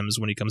for Sims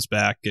when he comes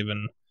back.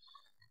 Given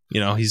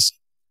he's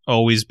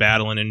always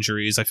battling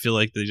injuries, I feel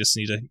like they just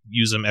need to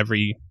use him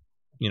every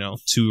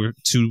 2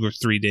 or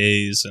 3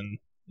 days, and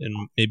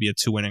maybe a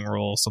 2-inning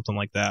role, something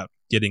like that.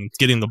 Getting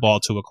the ball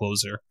to a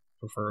closer,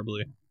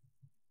 preferably.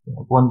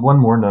 One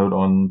more note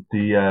on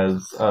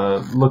Diaz.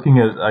 Looking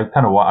at,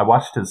 I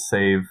watched his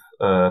save.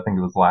 I think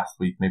it was last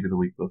week, maybe the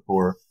week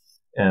before,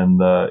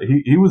 and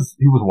he was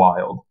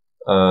wild.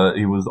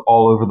 He was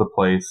all over the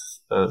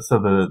place. So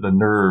the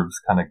nerves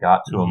kind of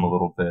got to him a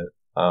little bit.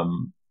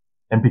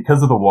 And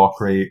because of the walk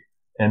rate,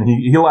 and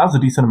he allows a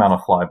decent amount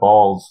of fly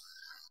balls.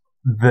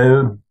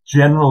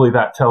 Generally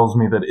that tells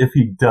me that if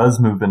he does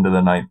move into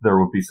the ninth, there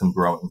will be some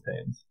growing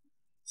pains.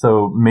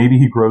 So maybe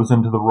he grows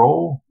into the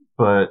role,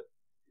 but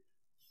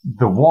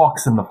the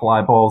walks and the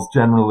fly balls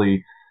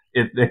generally,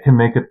 it can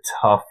make a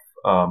tough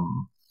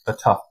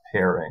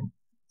pairing.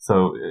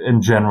 So,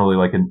 and generally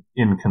like an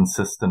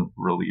inconsistent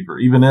reliever,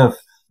 even if,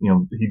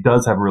 he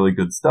does have really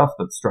good stuff,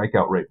 that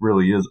strikeout rate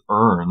really is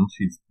earned.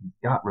 He's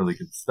got really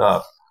good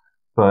stuff.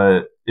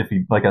 But if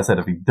he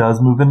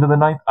does move into the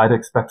ninth, I'd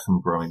expect some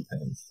growing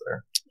pains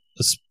there.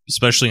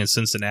 Especially in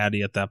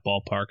Cincinnati at that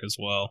ballpark as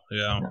well.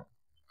 Yeah.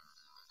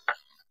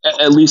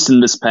 At least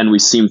in this pen, we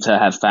seem to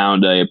have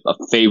found a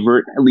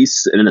favorite, at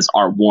least, and it's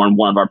Art Warren,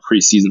 one of our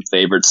preseason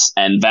favorites.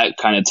 And that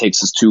kind of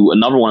takes us to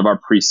another one of our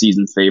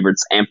preseason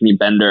favorites, Anthony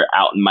Bender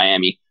out in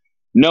Miami.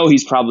 No,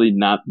 he's probably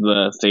not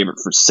the favorite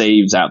for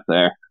saves out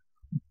there,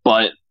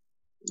 but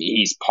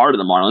he's part of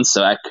the Marlins, so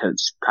that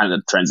kind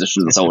of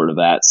transitions us over to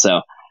that.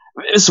 So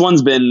this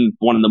one's been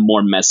one of the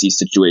more messy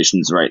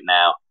situations right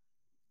now.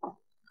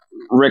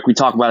 Rick, we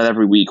talk about it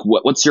every week.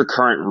 What's your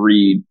current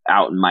read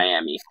out in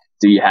Miami?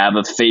 Do you have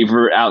a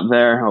favorite out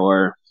there,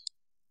 or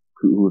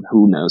who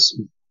knows?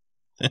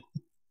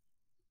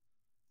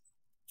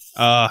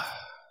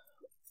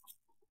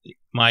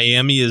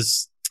 Miami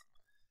is.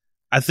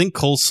 I think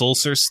Cole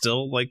Sulcer's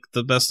still like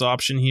the best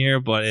option here,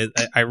 but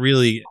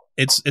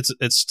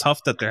it's tough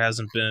that there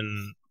hasn't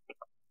been.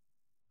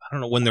 I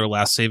don't know when their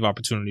last save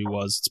opportunity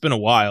was. It's been a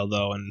while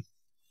though, and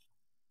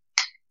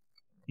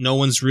no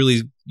one's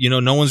really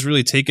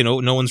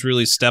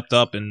stepped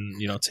up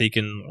and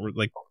taken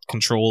like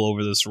control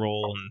over this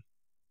role. And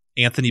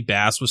Anthony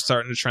Bass was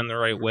starting to trend the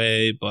right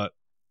way, but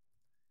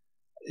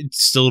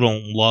still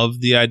don't love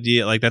the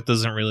idea. Like, that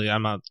doesn't really.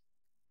 I'm not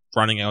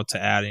running out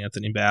to adding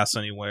Anthony Bass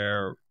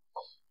anywhere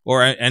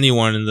or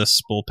anyone in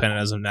this bullpen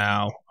as of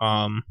now.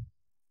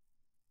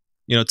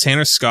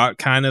 Tanner Scott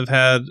kind of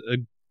had a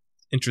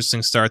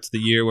interesting start to the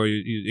year where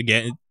you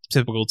again,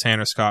 typical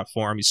Tanner Scott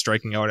form. He's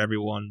striking out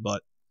everyone,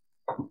 but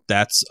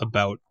that's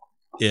about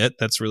it.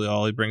 That's really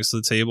all he brings to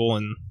the table,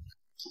 and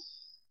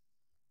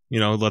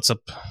lets up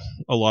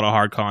a lot of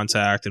hard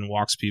contact and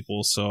walks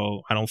people.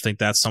 So I don't think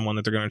that's someone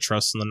that they're going to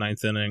trust in the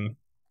ninth inning.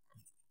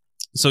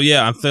 So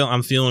yeah,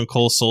 I'm feeling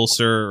Cole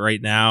Sulser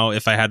right now.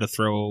 If I had to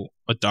throw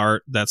a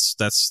dart, that's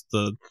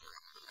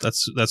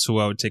who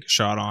I would take a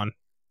shot on.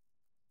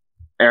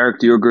 Eric,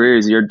 do you agree?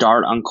 Is your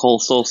dart on Cole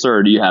Sulser,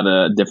 or do you have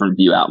a different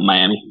view out in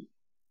Miami?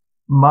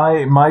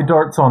 My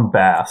dart's on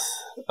Bass.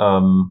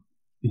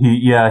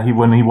 He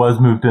when he was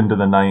moved into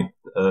the ninth,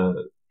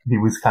 he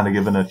was kind of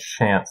given a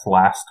chance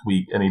last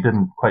week, and he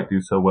didn't quite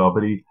do so well.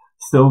 But he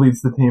still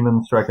leads the team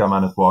in strikeout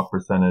minus walk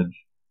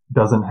percentage.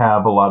 Doesn't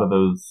have a lot of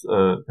those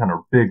kind of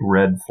big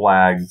red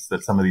flags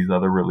that some of these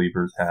other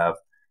relievers have.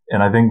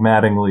 And I think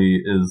Mattingly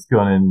is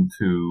going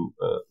to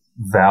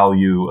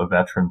value a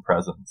veteran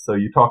presence. So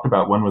you talked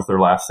about when was their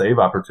last save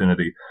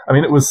opportunity. I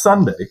mean, it was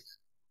Sunday.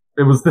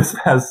 It was this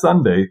past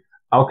Sunday.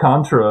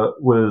 Alcantara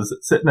was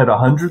sitting at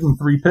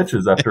 103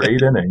 pitches after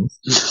 8 innings.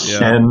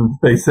 Yeah. And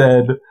they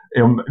said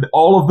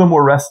all of them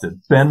were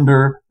rested.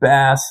 Bender,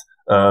 Bass,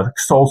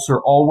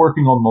 Sulser, all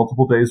working on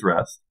multiple days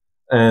rest.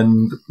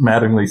 And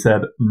Mattingly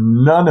said,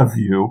 none of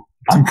you,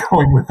 I'm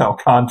going with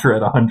Alcantara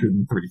at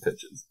 103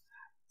 pitches.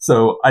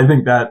 So I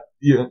think that,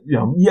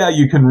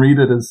 you can read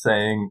it as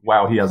saying,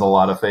 wow, he has a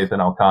lot of faith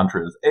in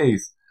Alcantara as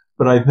ace.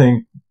 But I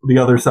think the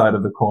other side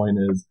of the coin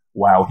is,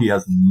 wow, he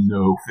has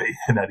no faith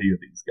in any of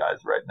these guys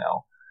right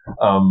now.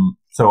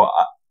 So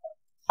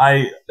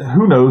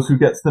who knows who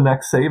gets the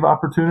next save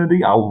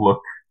opportunity? I'll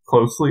look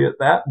closely at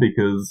that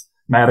because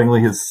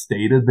Mattingly has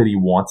stated that he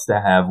wants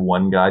to have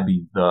one guy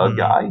be the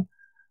guy.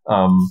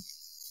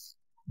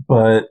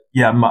 But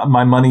yeah,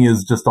 my money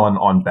is just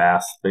on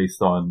Bass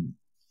based on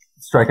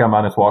strikeout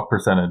minus walk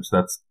percentage.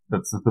 That's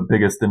the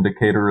biggest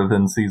indicator of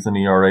in-season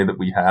ERA that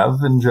we have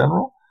in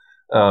general.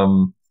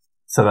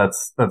 So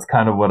that's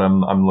kind of what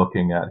I'm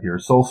looking at here.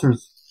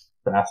 Sulser's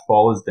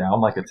fastball is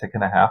down like a tick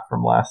and a half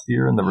from last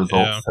year, and the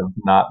results have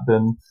not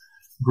been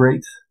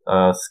great.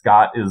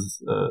 Scott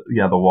is,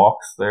 the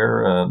walks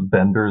there.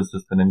 Bender has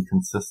just been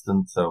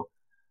inconsistent. So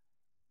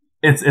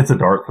it's a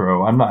dart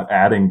throw. I'm not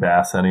adding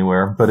Bass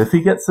anywhere, but if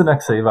he gets the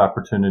next save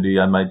opportunity,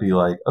 I might be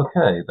like,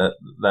 okay,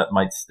 that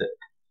might stick.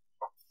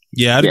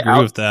 Yeah, I'd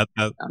agree with that.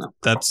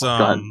 That's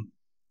I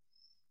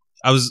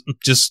was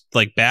just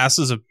like, Bass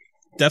is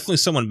definitely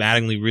someone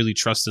Mattingly really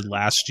trusted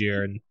last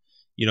year, and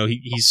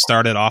he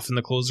started off in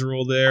the closer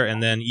role there,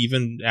 and then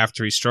even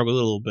after he struggled a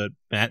little bit,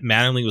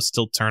 Mattingly was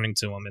still turning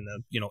to him in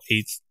the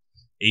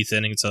eighth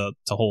inning to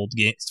hold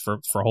games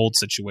for hold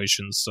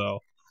situations. So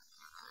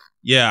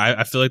yeah,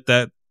 I feel like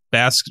that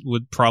Bass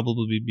would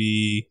probably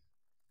be,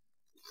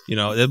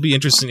 it'd be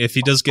interesting if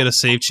he does get a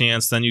save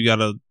chance. Then you got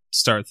to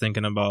start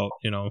thinking about,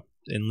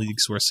 in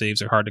leagues where saves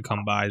are hard to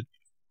come by,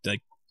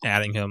 like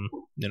adding him,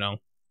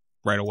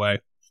 right away.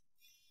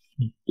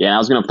 Yeah, I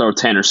was going to throw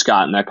Tanner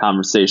Scott in that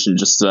conversation.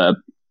 Just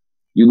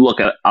you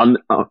look at under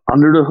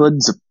the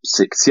hoods,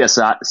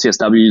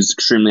 CSW is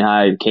extremely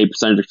high, K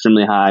percentage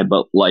extremely high,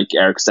 but like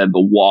Eric said, the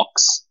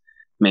walks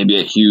may be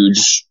a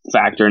huge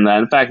factor in that.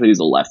 And the fact that he's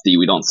a lefty,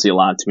 we don't see a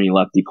lot too many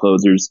lefty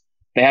closers.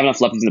 They have enough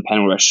lefties in the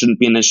pen where that shouldn't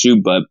be an issue,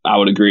 but I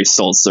would agree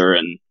Sulser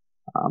and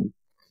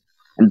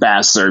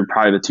Bass are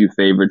probably the two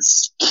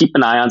favorites. Keep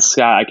an eye on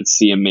Scott. I could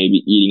see him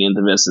maybe eating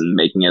into this and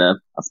making it a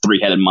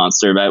three-headed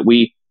monster that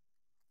we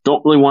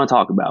don't really want to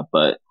talk about,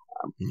 but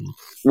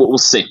we'll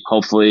see.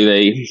 Hopefully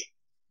they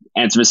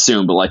answer this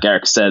soon, but like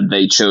Eric said,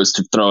 they chose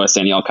to throw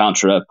Sandy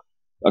Alcantara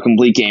a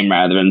complete game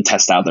rather than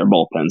test out their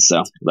bullpen,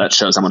 so that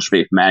shows how much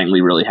faith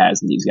Mattingly really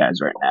has in these guys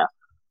right now.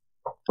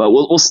 But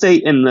we'll stay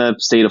in the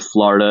state of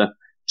Florida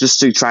just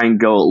to try and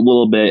go a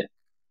little bit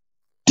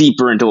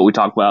deeper into what we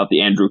talked about,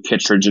 the Andrew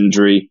Kittredge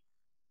injury.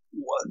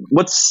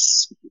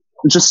 What's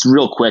just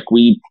real quick,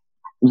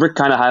 Rick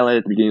kind of highlighted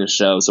at the beginning of the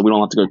show, so we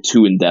don't have to go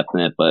too in-depth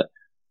in it, but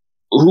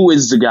who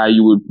is the guy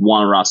you would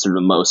want to roster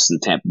the most in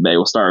Tampa Bay?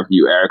 We'll start with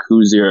you, Eric.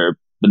 Who's the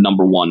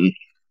number one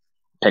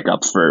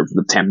pickup for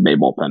the Tampa Bay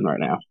bullpen right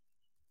now?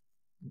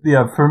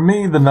 Yeah, for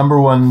me, the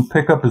number one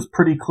pickup is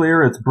pretty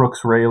clear. It's Brooks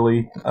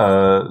Raley.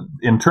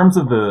 In terms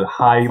of the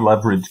high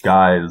leverage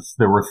guys,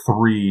 there were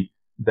 3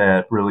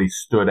 that really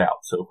stood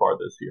out so far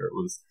this year. It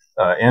was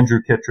Andrew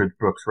Kittredge,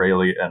 Brooks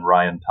Raley, and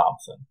Ryan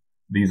Thompson.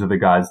 These are the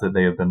guys that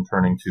they have been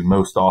turning to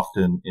most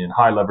often in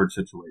high leverage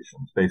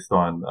situations based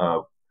on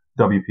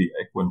WPA,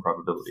 win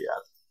probability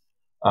adds.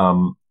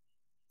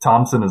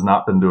 Thompson has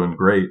not been doing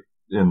great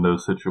in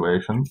those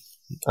situations,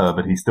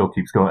 but he still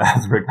keeps going,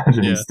 as Rick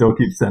mentioned, he still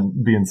keeps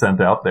being sent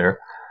out there.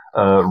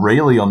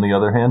 Raley, on the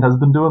other hand, has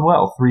been doing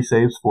well. 3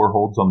 saves, 4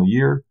 holds on the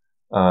year.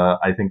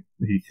 I think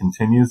he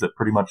continues at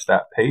pretty much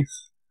that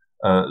pace.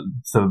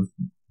 So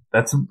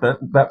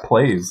that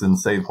plays in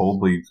save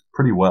hold leagues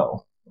pretty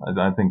well.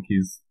 I think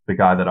he's the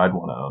guy that I'd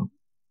want to own.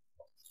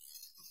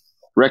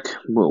 Rick,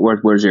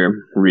 where's your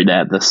read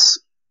at this?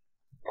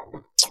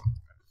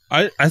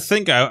 I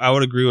think I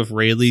would agree with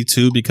Rayleigh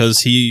too,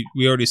 because we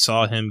already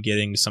saw him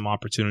getting some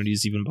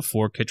opportunities even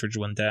before Kittredge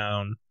went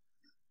down.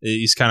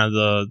 He's kind of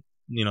the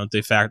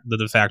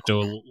de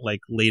facto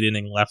like late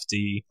inning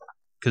lefty,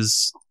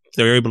 because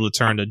they're able to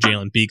turn to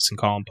Jalen Beeks and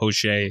Colin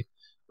Poche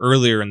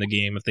earlier in the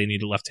game if they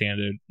need a lefty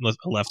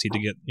to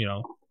get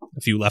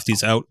a few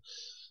lefties out.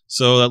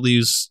 So that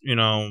leaves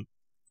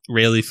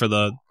Rayleigh for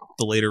the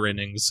later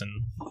innings,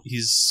 and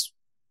he's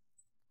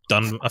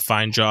done a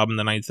fine job in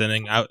the ninth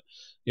inning.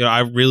 I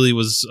really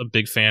was a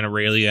big fan of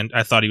Rayleigh, and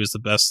I thought he was the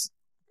best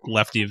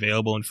lefty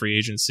available in free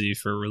agency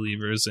for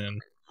relievers,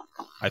 and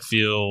I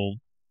feel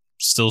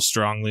still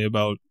strongly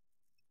about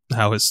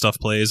how his stuff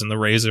plays, and the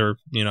Rays are,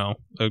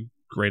 a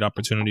great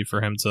opportunity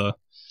for him to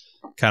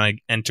kind of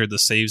enter the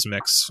saves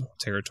mix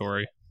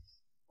territory.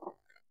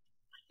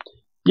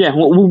 Yeah,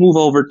 we'll move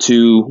over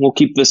we'll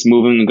keep this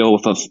moving and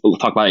we'll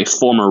talk about a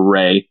former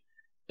Ray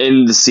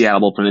in the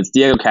Seattle bullpen. It's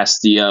Diego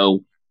Castillo.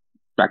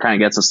 That kind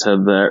of gets us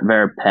to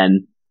their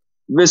pen.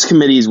 This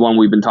committee is one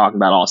we've been talking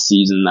about all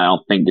season. I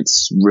don't think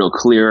it's real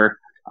clear.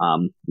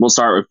 We'll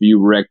start with you,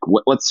 Rick.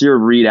 What's your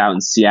readout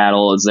in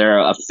Seattle? Is there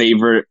a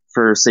favorite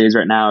for saves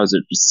right now? Is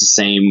it just the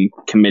same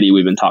committee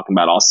we've been talking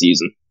about all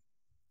season?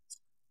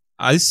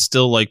 I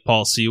still like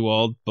Paul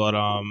Sewald, but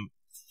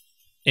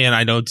and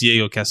I know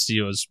Diego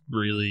Castillo has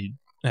really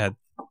had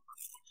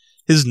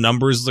his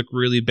numbers look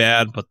really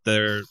bad, but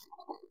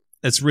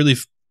it's really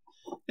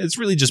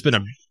just been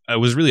a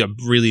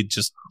really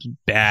just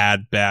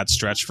bad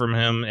stretch from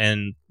him.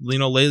 And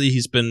lately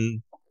he's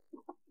been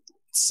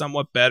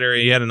somewhat better.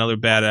 He had another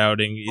bad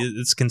outing.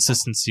 It's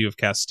consistency of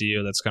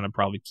Castillo that's going to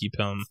probably keep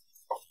him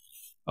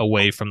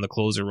away from the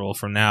closer role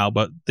for now,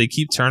 but they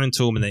keep turning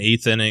to him in the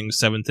 8th inning,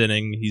 7th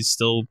inning. He's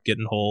still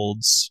getting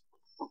holds.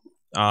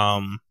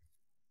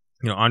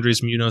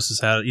 Andres Munoz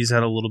he's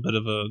had a little bit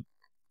of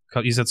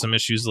he's had some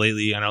issues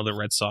lately. I know the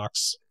Red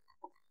Sox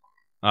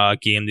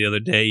game the other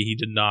day, he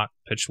did not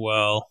pitch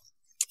well,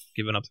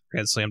 giving up the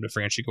grand slam to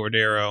Franchi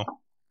Cordero.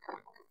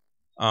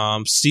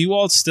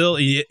 Sewald still,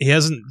 he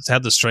hasn't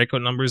had the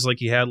strikeout numbers like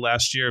he had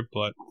last year,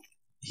 but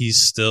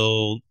he's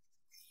still,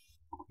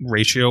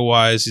 ratio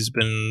wise, he's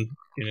been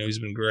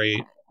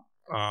great.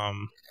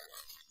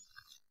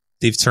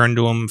 They've turned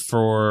to him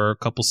for a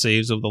couple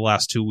saves over the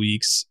last 2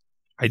 weeks.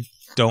 I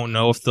don't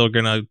know if they're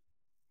gonna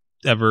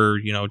ever,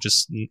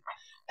 just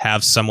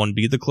have someone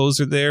be the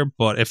closer there,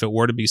 but if it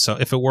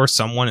were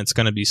someone, it's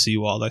gonna be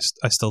Sewald.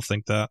 I still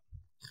think that.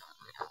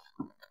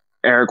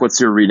 Eric, what's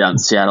your readout in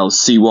Seattle?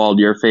 Is Sewald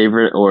your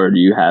favorite, or do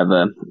you have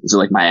is it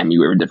like Miami?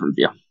 We have a different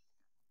view.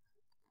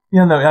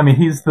 Yeah, no, I mean,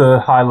 he's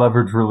the high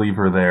leverage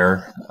reliever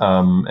there.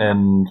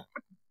 And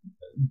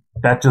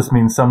that just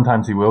means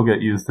sometimes he will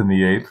get used in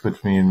the 8th,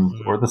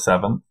 or the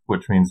 7th,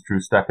 which means Drew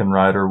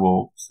Steckenrider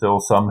will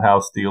still somehow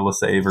steal a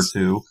save or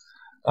two.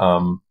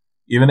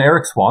 Even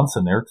Eric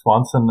Swanson,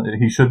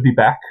 he should be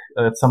back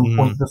at some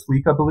point this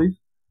week, I believe.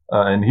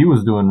 And he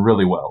was doing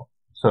really well.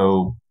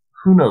 So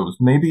who knows?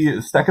 Maybe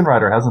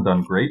Steckenrider hasn't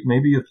done great.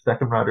 Maybe if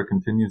Steckenrider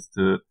continues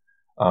to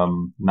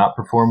not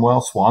perform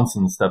well,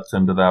 Swanson steps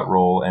into that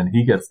role and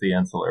he gets the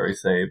ancillary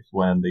saves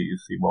when they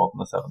use Sewald in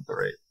the 7th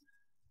or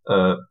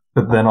 8th.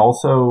 But then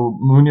also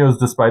Munoz,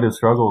 despite his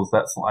struggles,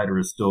 that slider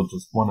is still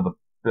just one of the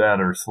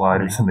better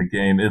sliders in the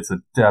game. It's a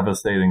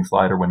devastating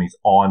slider when he's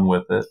on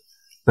with it,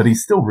 but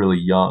he's still really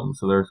young.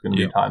 So there's going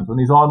to be times when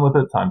he's on with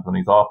it, times when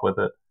he's off with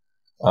it.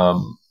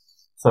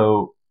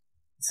 So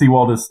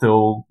Sewald is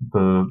still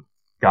the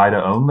guy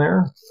to own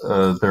there.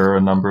 There are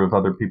a number of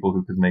other people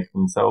who could make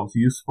themselves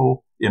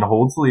useful. In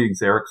Holds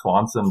leagues, Eric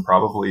Swanson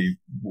probably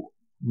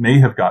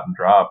may have gotten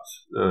dropped,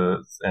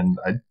 and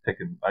I'd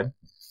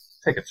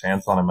take a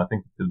chance on him. I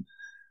think he could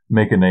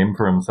make a name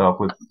for himself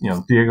with,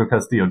 Diego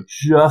Castillo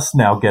just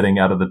now getting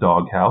out of the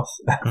doghouse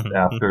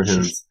after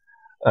his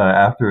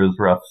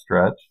rough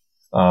stretch.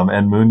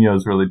 And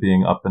Munoz really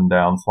being up and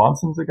down.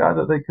 Swanson's a guy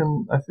that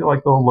I feel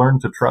like they'll learn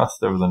to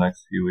trust over the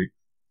next few weeks.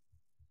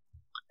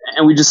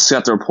 And we just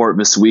got the report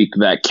this week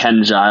that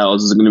Ken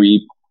Giles is going to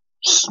be,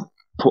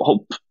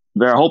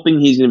 they're hoping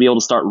he's going to be able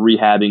to start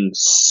rehabbing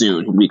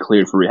soon. He'll be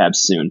cleared for rehab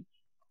soon.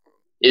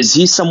 Is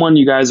he someone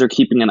you guys are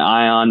keeping an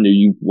eye on? Do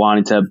you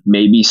want to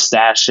maybe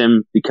stash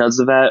him because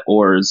of that?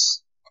 Or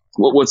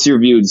what's your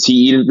view? Does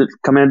he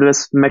come into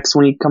this mix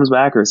when he comes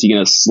back, or is he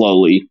going to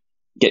slowly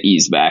get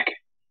eased back?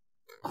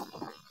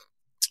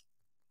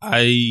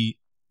 I've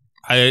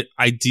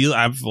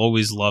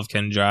always loved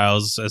Ken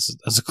Giles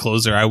as a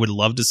closer. I would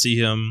love to see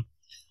him,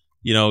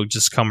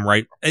 just come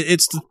right.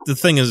 It's the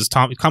thing is,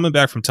 coming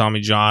back from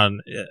Tommy John.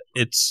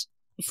 It's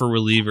for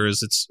relievers.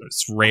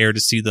 It's rare to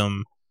see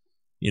them,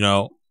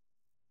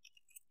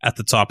 at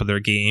the top of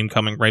their game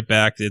coming right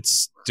back.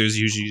 There's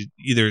usually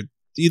either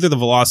the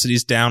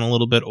velocity's down a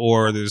little bit,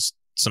 or there's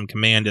some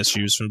command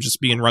issues from just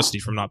being rusty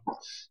from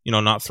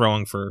not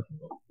throwing for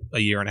a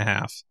year and a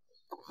half.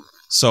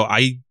 So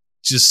I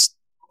just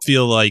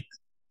feel like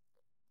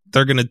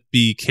they're going to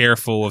be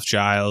careful with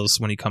Giles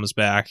when he comes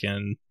back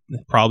and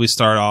probably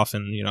start off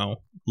in,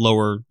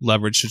 lower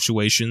leverage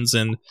situations.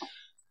 And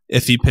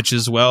if he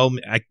pitches well,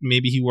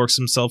 maybe he works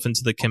himself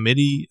into the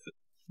committee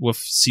with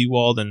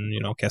Seawald and,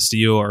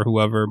 Castillo or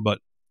whoever. But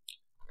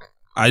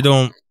I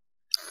don't,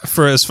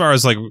 as far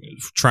as like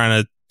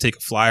trying to take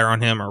a flyer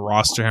on him or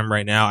roster him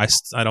right now,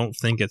 I don't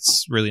think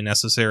it's really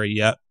necessary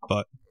yet.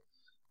 But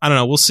I don't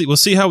know. We'll see. We'll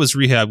see how his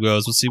rehab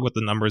goes. We'll see what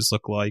the numbers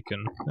look like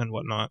and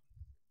whatnot.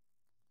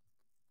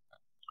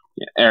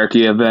 Yeah. Eric, do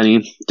you have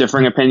any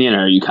differing opinion,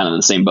 or are you kind of in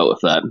the same boat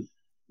with that?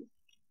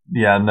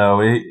 Yeah, no,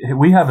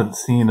 we haven't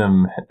seen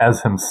him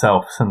as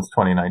himself since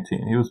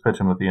 2019. He was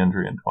pitching with the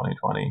injury in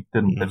 2020,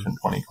 didn't pitch in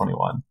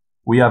 2021.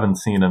 We haven't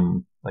seen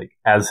him like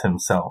as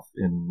himself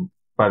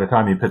by the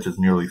time he pitches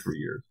nearly 3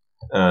 years.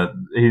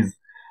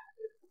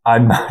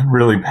 I'm not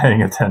really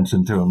paying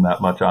attention to him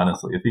that much,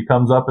 honestly. If he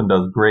comes up and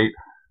does great,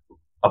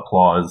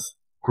 applause,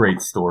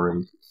 great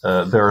story.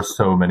 There are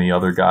so many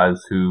other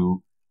guys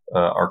who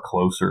are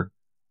closer.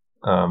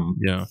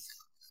 Yeah,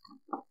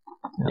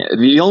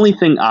 the only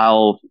thing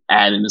I'll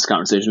add in this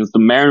conversation is the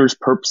Mariners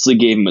purposely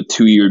gave him a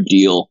 2-year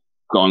deal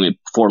going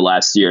before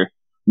last year,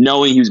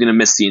 knowing he was going to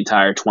miss the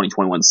entire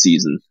 2021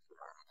 season.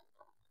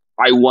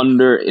 I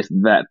wonder if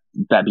that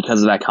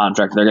because of that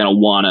contract, they're going to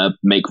want to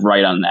make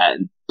right on that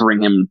and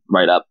bring him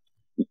right up.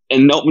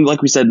 And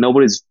like we said,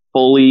 nobody's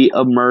fully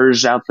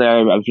emerged out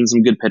there. I've seen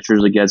some good pitchers,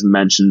 like you guys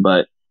mentioned,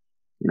 but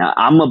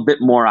I'm a bit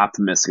more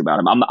optimistic about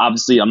him. I'm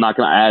not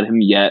going to add him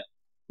yet,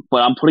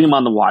 but I'm putting him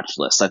on the watch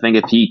list. I think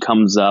if he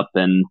comes up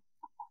and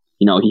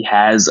he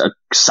has a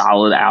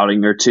solid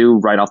outing or two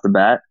right off the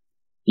bat,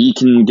 he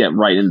can get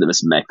right into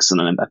this mix.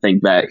 And I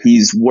think that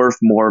he's worth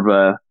more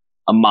of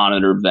a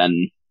monitor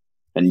than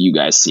you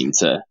guys seem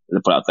to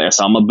put out there.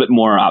 So I'm a bit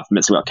more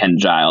optimistic about Ken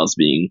Giles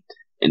being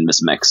in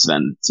this mix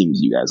than it seems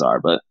you guys are.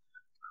 But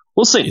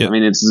we'll see. Yeah. I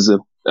mean, it's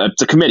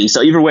a committee,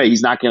 so either way,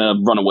 he's not going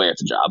to run away with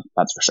the job.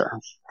 That's for sure.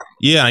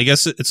 Yeah, I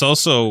guess it's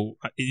also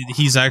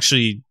he's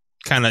actually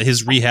kind of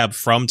his rehab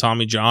from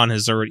Tommy John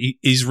he's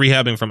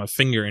rehabbing from a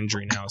finger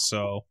injury now,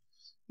 so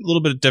a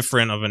little bit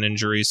different of an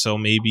injury. So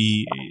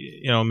maybe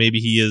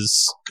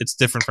it's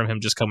different from him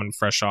just coming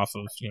fresh off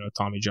of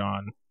Tommy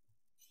John.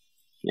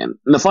 Yeah, and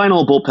the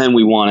final bullpen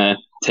we want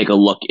to take a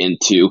look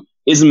into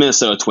is the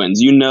Minnesota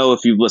Twins. If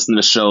you've listened to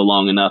the show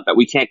long enough that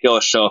we can't go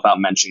a show without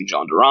mentioning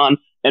Joan Duran.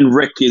 And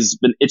Rick has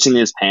been itching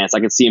his pants. I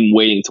can see him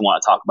waiting to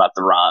want to talk about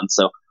Duran.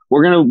 So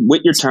we're going to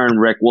wait your turn,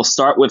 Rick. We'll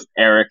start with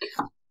Eric.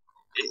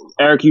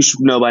 Eric, you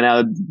should know by now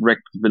that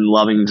Rick's been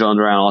loving Joan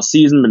Duran all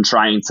season, been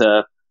trying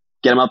to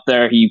get him up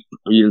there. He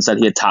even said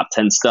he had top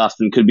 10 stuff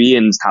and could be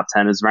in his top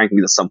 10 as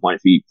rankings at some point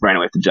if he ran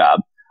away with the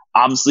job.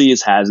 Obviously, he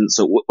hasn't.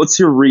 So what's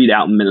your read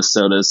out in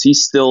Minnesota? Is he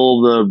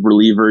still the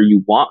reliever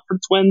you want for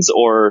Twins,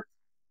 or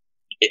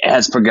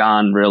has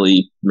Pagan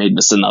really made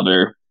this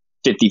another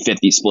 50-50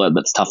 split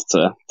that's tough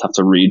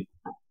to read?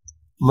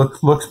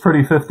 Looks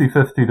pretty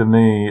 50-50 to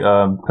me.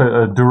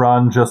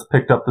 Duran just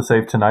picked up the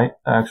save tonight,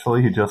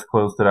 actually. He just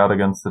closed it out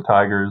against the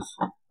Tigers.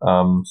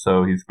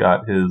 So he's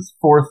got his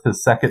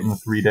second in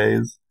 3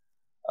 days.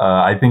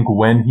 I think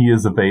when he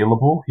is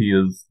available, he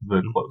is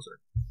the closer.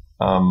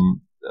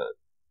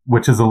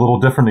 Which is a little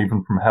different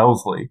even from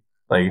Helsley.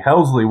 Like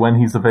Helsley, when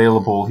he's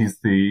available, he's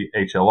the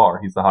HLR.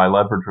 He's the high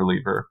leverage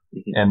reliever.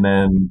 Mm-hmm. And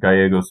then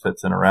Gallegos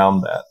fits in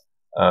around that.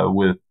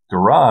 With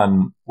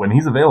Duran, when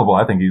he's available,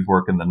 I think he's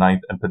working the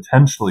 9th and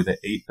potentially the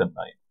 8th and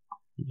 9th.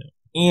 Yeah.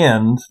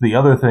 And the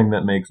other thing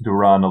that makes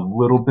Duran a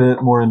little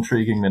bit more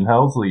intriguing than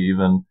Helsley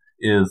even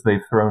is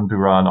they've thrown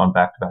Duran on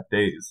back-to-back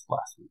days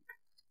last week.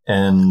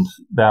 And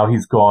now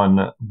he's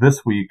gone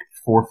this week,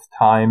 4th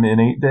time in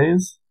 8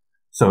 days.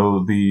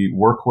 So the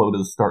workload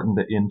is starting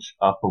to inch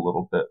up a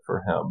little bit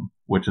for him,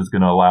 which is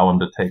going to allow him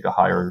to take a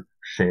higher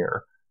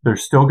share. They're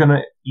still going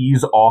to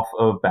ease off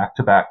of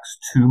back-to-backs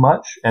too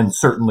much, and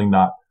certainly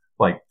not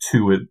like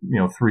 3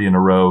 in a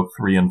row,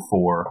 3 and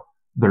 4.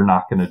 They're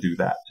not going to do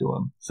that to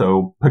him.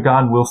 So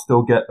Pagan will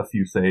still get a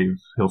few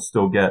saves. He'll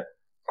still get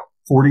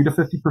 40 to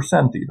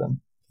 50%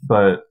 even.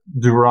 But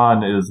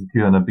Duran is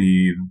going to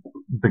be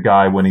the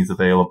guy when he's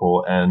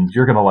available, and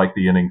you're going to like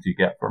the innings you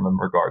get from him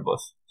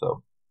regardless.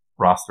 So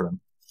roster him.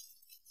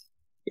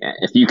 Yeah,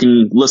 if you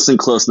can listen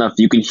close enough,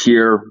 you can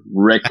hear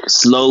Rick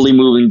slowly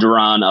moving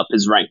Duran up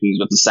his rankings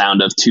with the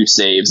sound of 2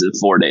 saves in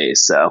 4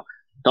 days. So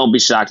don't be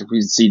shocked if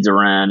we see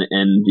Duran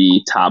in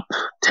the top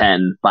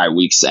 10 by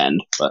week's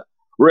end. But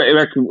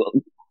Rick,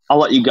 I'll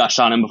let you gush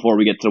on him before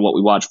we get to what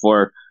we watch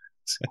for.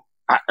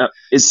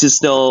 Is this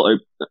still?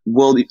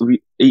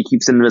 He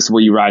keeps into this?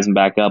 Will you rise him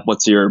back up?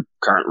 What's your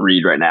current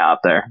read right now out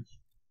there?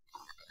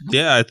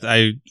 Yeah,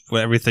 I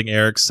everything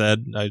Eric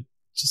said, I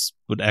just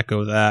would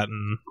echo that.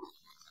 And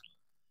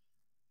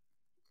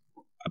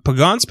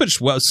Pagan's pitched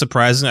well,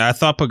 surprisingly. I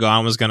thought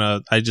Pagan was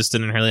gonna. I just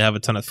didn't really have a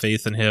ton of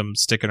faith in him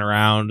sticking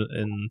around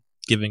and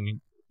giving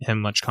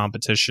him much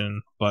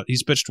competition. But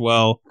he's pitched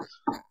well.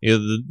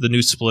 The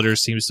new splitter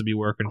seems to be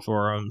working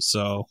for him.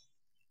 So,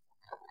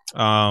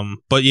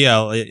 but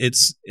yeah,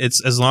 it's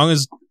as long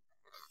as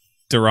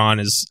Duran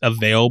is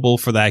available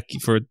for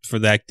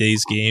that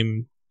day's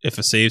game. If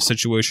a save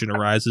situation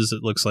arises,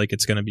 it looks like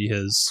it's going to be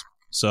his.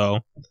 So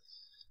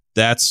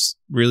that's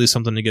really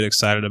something to get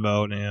excited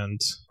about,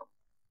 and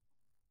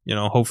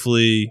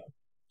hopefully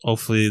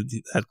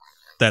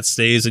that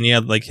stays. And yeah,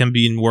 like him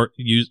being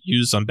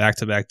used on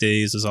back-to-back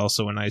days is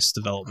also a nice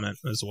development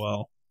as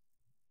well.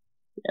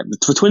 Yeah,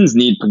 the Twins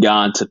need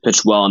Pagan to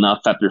pitch well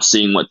enough after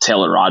seeing what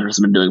Taylor Rogers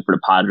has been doing for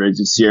the Padres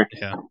this year.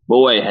 Yeah.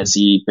 Boy, has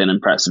he been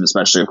impressive,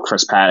 especially with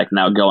Chris Paddock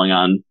now going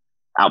on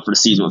out for the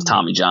season with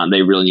Tommy John.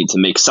 They really need to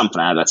make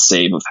something out of that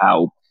save of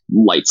how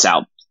lights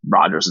out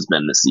Rogers has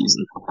been this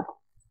season.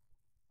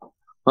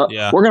 But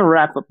we're going to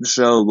wrap up the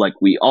show like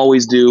we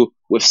always do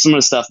with some of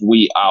the stuff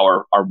we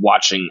are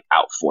watching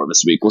out for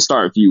this week. We'll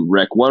start with you,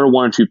 Rick. What are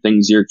one or two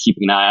things you're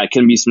keeping an eye on? It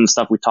can be some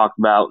stuff we talked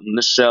about in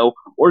this show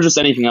or just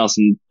anything else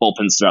in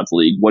bullpens throughout the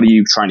league. What are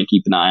you trying to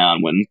keep an eye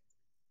on when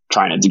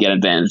trying to get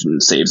advantage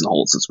in saves and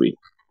holds this week?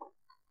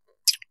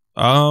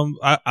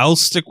 I'll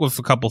stick with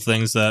a couple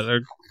things that are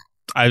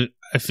I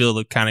feel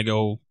that kind of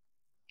go.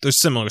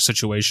 There's similar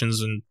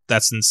situations, and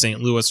that's in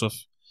St. Louis with.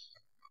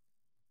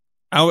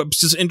 I was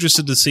just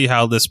interested to see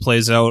how this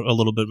plays out a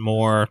little bit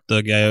more.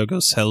 The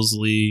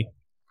Gallegos-Helsley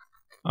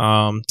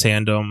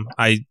tandem.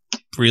 I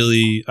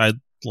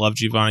love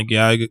Giovanni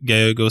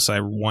Gallegos. I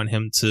want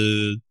him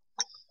to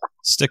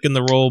stick in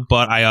the role,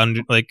 but I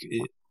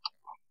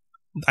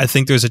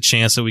think there's a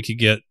chance that we could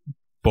get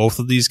both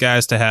of these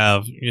guys to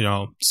have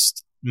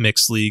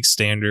mixed league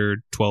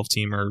standard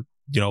 12-teamer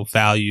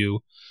value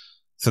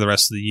for the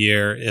rest of the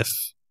year,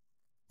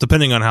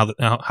 depending on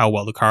how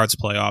well the Cards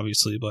play,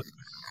 obviously, but.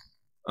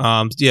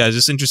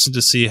 Just interested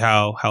to see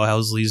how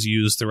Helsley's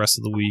used the rest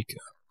of the week.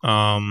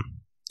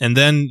 And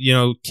then,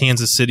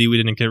 Kansas City, we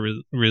didn't get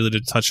really to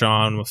touch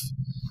on with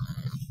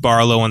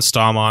Barlow and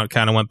Staumont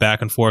kind of went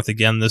back and forth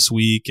again this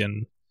week.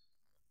 And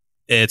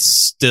it's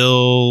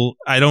still,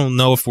 I don't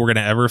know if we're going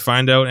to ever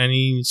find out get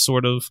any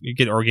sort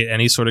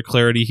of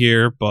clarity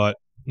here, but,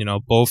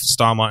 both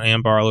Staumont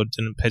and Barlow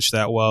didn't pitch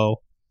that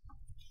well.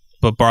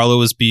 But Barlow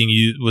was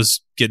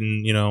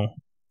getting,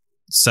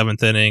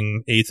 7th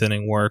inning, 8th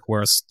inning work,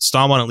 whereas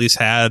Staumont at least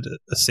had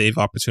a save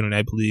opportunity,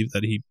 I believe,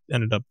 that he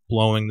ended up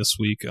blowing this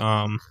week.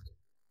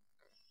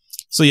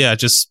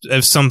 Just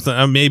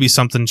if maybe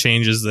something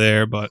changes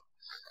there, but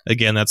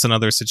again, that's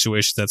another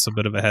situation that's a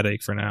bit of a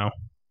headache for now.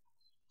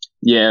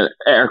 Yeah,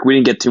 Eric, we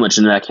didn't get too much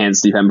into that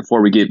Kansas City fan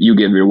before we give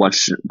your what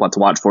to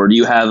watch for. Do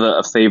you have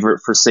a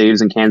favorite for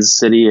saves in Kansas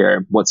City,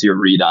 or what's your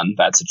read on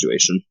that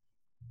situation?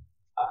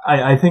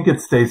 I think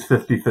it stays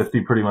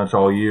 50-50 pretty much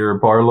all year.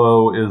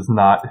 Barlow is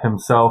not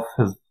himself.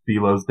 His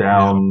velo's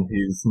down.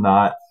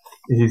 Yeah.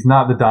 He's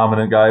not the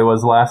dominant guy he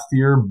was last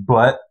year,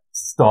 but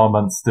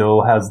Staumont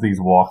still has these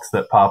walks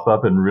that pop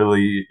up in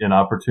really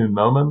inopportune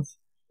moments.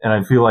 And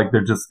I feel like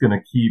they're just going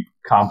to keep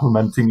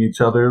complementing each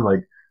other.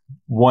 Like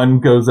one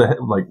goes ahead,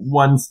 like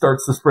one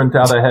starts to sprint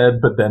out ahead,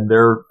 but then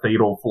their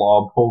fatal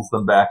flaw pulls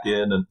them back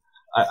in. And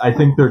I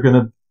think they're going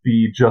to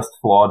be just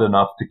flawed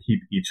enough to keep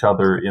each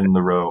other in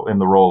the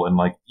role and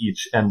like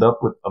each end up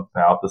with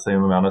about the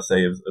same amount of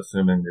saves,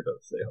 assuming they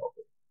both stay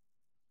healthy.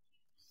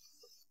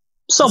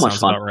 So much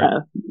fun.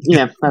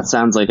 Right. That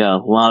sounds like a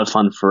lot of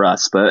fun for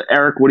us. But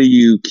Eric, what are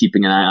you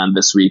keeping an eye on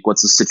this week?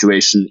 What's the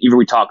situation either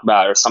we talk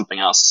about or something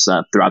else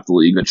throughout the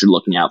league that you're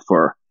looking out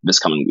for this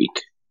coming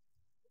week?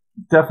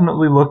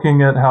 Definitely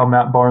looking at how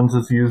Matt Barnes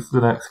is used the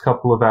next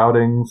couple of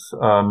outings.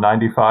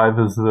 95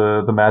 is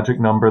the magic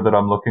number that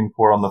I'm looking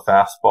for on the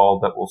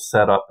fastball that will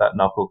set up that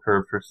knuckle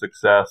curve for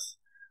success.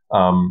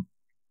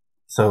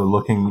 So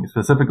looking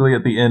specifically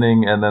at the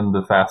inning and then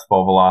the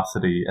fastball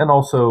velocity, and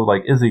also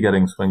like, is he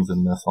getting swings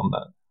and miss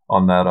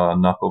on that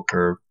knuckle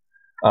curve?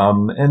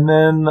 And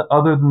then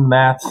other than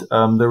that,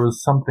 there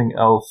was something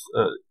else.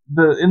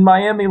 In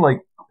Miami,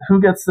 like,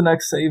 who gets the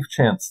next save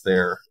chance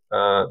there?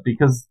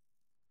 Because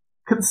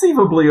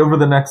conceivably over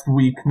the next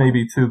week,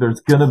 maybe two, there's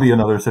going to be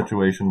another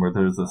situation where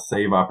there's a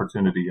save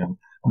opportunity and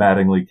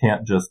Mattingly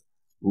can't just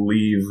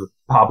leave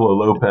Pablo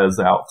Lopez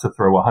out to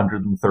throw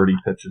 130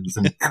 pitches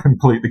and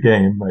complete the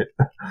game, right?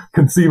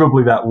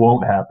 Conceivably that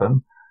won't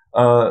happen.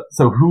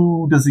 So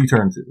who does he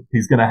turn to?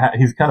 He's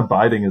kind of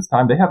biding his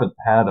time. They haven't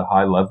had a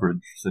high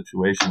leverage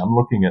situation. I'm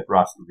looking at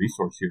roster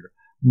resource here.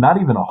 Not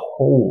even a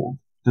hold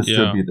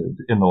distributed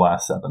in the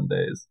last 7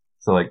 days.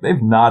 So like,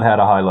 they've not had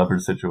a high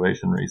leverage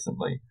situation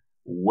recently.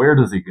 Where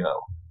does he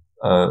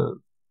go?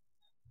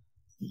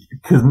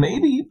 Because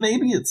maybe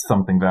it's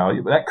something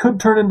valuable. That could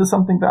turn into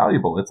something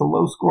valuable. It's a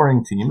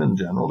low-scoring team in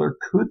general. There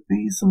could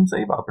be some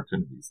save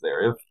opportunities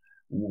there if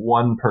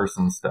one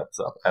person steps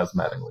up as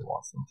Mattingly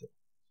wants them to.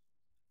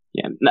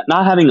 Yeah,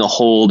 not having a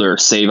hold or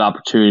save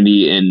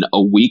opportunity in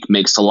a week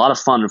makes a lot of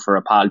fun for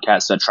a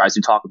podcast that tries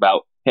to talk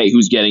about, hey,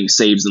 who's getting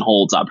saves and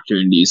holds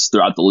opportunities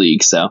throughout the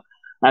league. So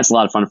that's a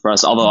lot of fun for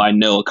us, although I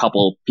know a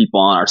couple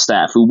people on our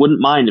staff who wouldn't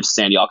mind if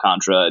Sandy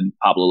Alcantara and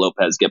Pablo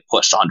Lopez get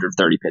pushed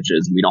 130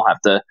 pitches, and we don't have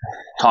to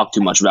talk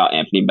too much about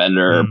Anthony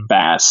Bender or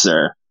Bass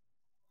or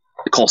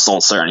Cole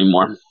Sulcer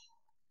anymore.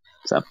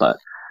 But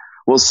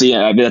we'll see.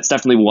 I mean, that's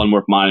definitely one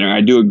worth monitoring.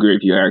 I do agree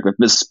with you, Eric. If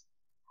this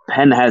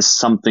Penn has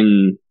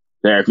something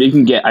there. If you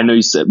can get, I know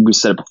we said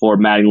it before,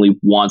 Mattingly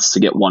wants to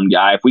get one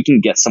guy. If we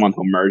can get someone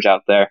to emerge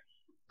out there,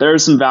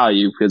 there's some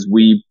value because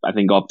I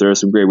think up there is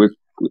some great.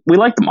 We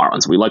like the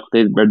Marlins. We like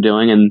what they're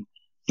doing, and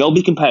they'll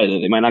be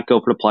competitive. They might not go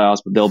for the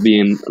playoffs, but they'll be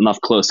in enough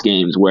close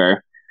games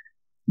where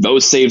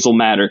those saves will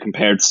matter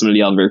compared to some of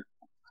the other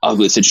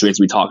ugly situations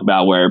we talk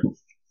about where,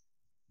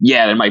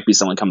 yeah, there might be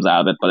someone comes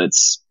out of it, but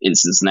it's in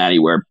Cincinnati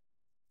where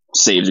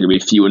saves are going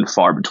to be few and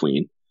far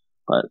between.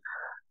 But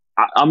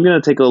I'm going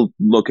to take a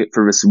look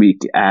for this week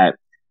at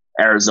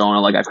Arizona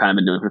like I've kind of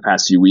been doing for the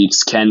past few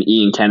weeks. Can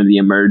Ian Kennedy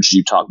emerge?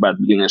 You talked about at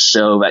the beginning of the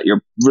show that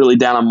you're really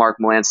down on Mark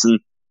Melanson.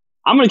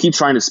 I'm going to keep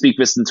trying to speak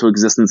this into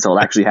existence until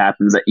it actually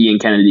happens, that Ian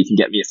Kennedy can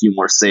get me a few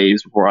more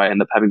saves before I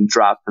end up having to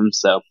drop him.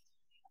 So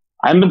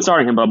I haven't been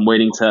starting him, but I'm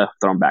waiting to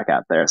throw him back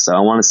out there. So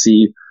I want to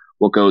see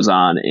what goes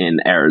on in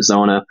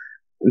Arizona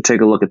and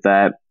take a look at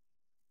that.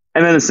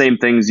 And then the same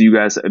things you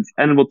guys,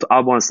 and I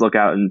want us to look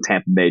out in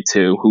Tampa Bay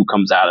too, who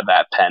comes out of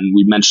that pen.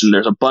 We mentioned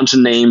there's a bunch of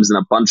names and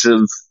a bunch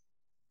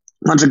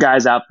of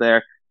guys out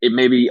there. It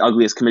may be the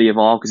ugliest committee of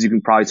all because you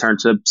can probably turn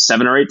to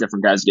 7 or 8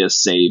 different guys to get a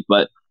save,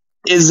 but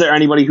is there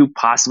anybody who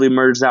possibly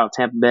emerged out of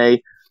Tampa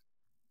Bay?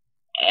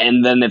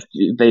 And then if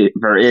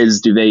there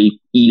is, do they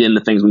eat in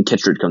the things when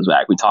Kittredge comes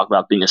back? We talk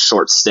about being a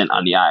short stint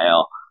on the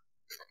IL.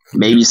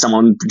 Maybe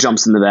someone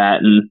jumps into that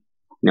and,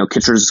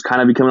 Kittredge's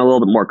kind of becoming a little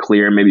bit more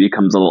clear, maybe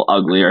becomes a little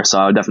uglier. So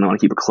I definitely want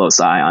to keep a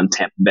close eye on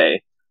Tampa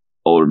Bay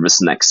over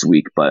this next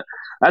week. But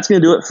that's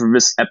going to do it for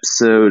this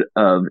episode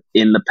of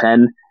In the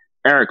Pen.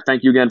 Eric,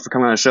 thank you again for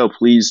coming on the show.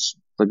 Please,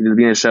 look at the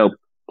beginning of the show,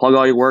 plug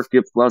all your work,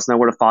 let us know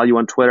where to follow you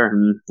on Twitter,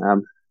 and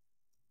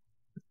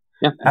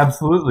yeah.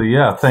 Absolutely,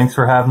 yeah. Thanks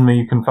for having me.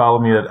 You can follow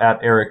me at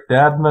Eric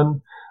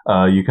Dadman.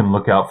 You can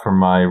look out for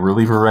my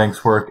reliever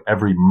ranks work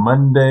every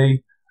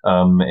Monday,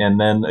 and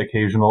then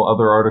occasional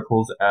other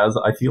articles as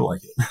I feel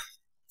like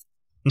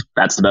it.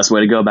 That's the best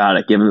way to go about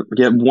it.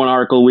 Give one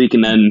article a week,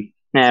 and then,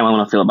 when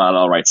I feel about it,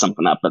 I'll write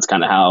something up. That's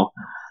kind of how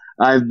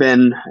I've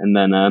been. And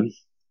then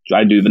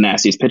I do the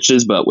nastiest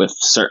pitches, but with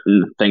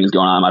certain things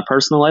going on in my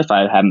personal life,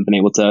 I haven't been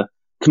able to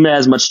commit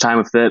as much time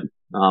with it.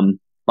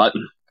 But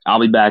I'll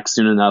be back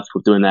soon enough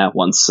with doing that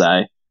once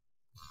I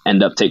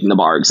end up taking the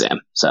bar exam.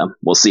 So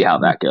we'll see how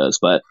that goes.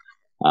 But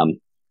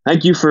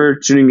thank you for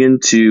tuning in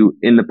to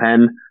In the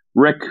Pen.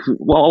 Rick,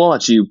 well, I'll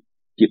let you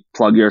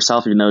plug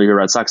yourself, even though you're a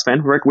Red Sox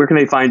fan. Rick, where can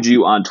they find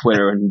you on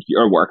Twitter and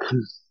your work?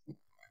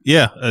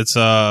 Yeah, it's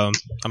I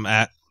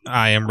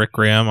am Rick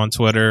Graham on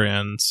Twitter,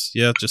 and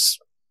yeah, just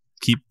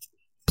keep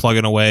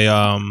plugging away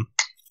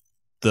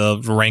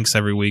the ranks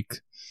every week.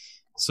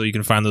 So you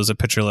can find those at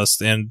Pitcher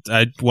List. And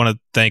I want to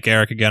thank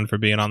Eric again for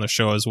being on the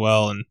show as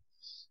well. And,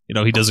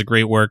 he does a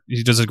great work.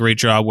 He does a great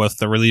job with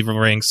the reliever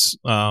ranks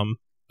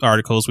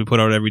articles we put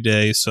out every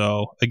day.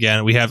 So,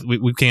 again,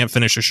 we can't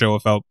finish a show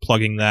without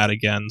plugging that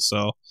again.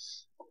 So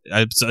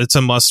it's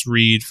a must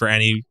read for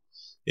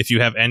if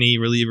you have any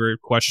reliever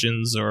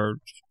questions or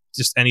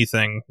just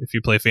anything, if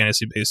you play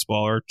fantasy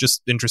baseball or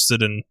just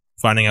interested in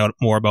finding out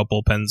more about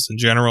bullpens in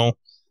general.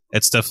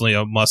 It's definitely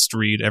a must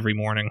read every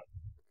morning.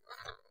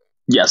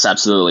 Yes,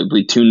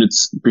 absolutely.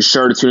 Be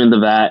sure to tune into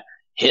that.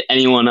 Hit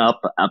anyone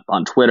up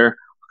on Twitter.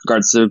 With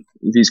regards to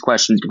these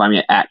questions, you can find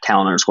me at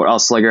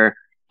Callan_Elsliger.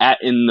 At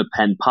In the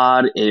Pen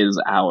Pod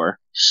is our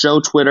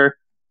show Twitter.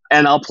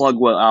 And I'll plug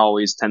what I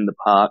always tend to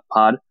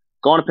pod.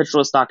 Go on to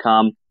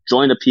pitcherlist.com.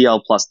 Join the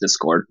PL Plus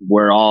Discord.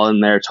 We're all in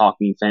there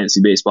talking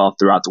fantasy baseball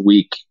throughout the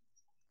week.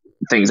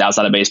 Things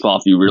outside of baseball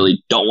if you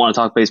really don't want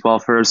to talk baseball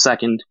for a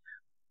second.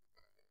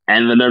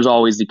 And then there's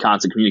always the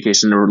constant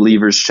communication in the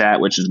relievers chat,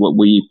 which is what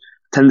we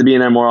tend to be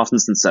in there more often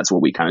since that's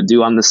what we kind of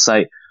do on this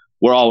site.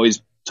 We're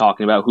always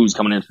talking about who's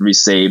coming in for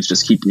these saves,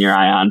 just keeping your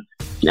eye on.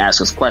 You can ask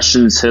us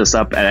questions, hit us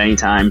up at any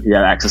time. You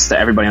have access to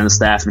everybody on the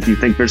staff if you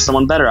think there's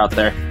someone better out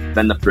there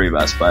than the 3 of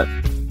us. But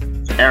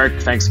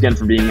Eric, thanks again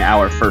for being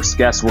our first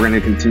guest. We're going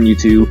to continue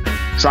to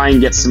try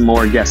and get some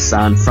more guests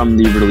on from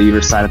the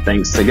reliever side of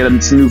things to get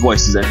them some new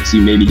voices in, so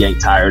you may be getting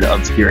tired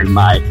of hearing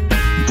my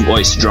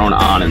voice drone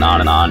on and on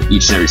and on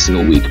each and every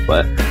single week.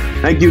 But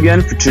thank you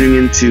again for tuning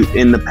in to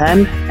In the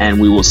Pen, and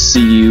we will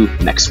see you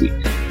next week.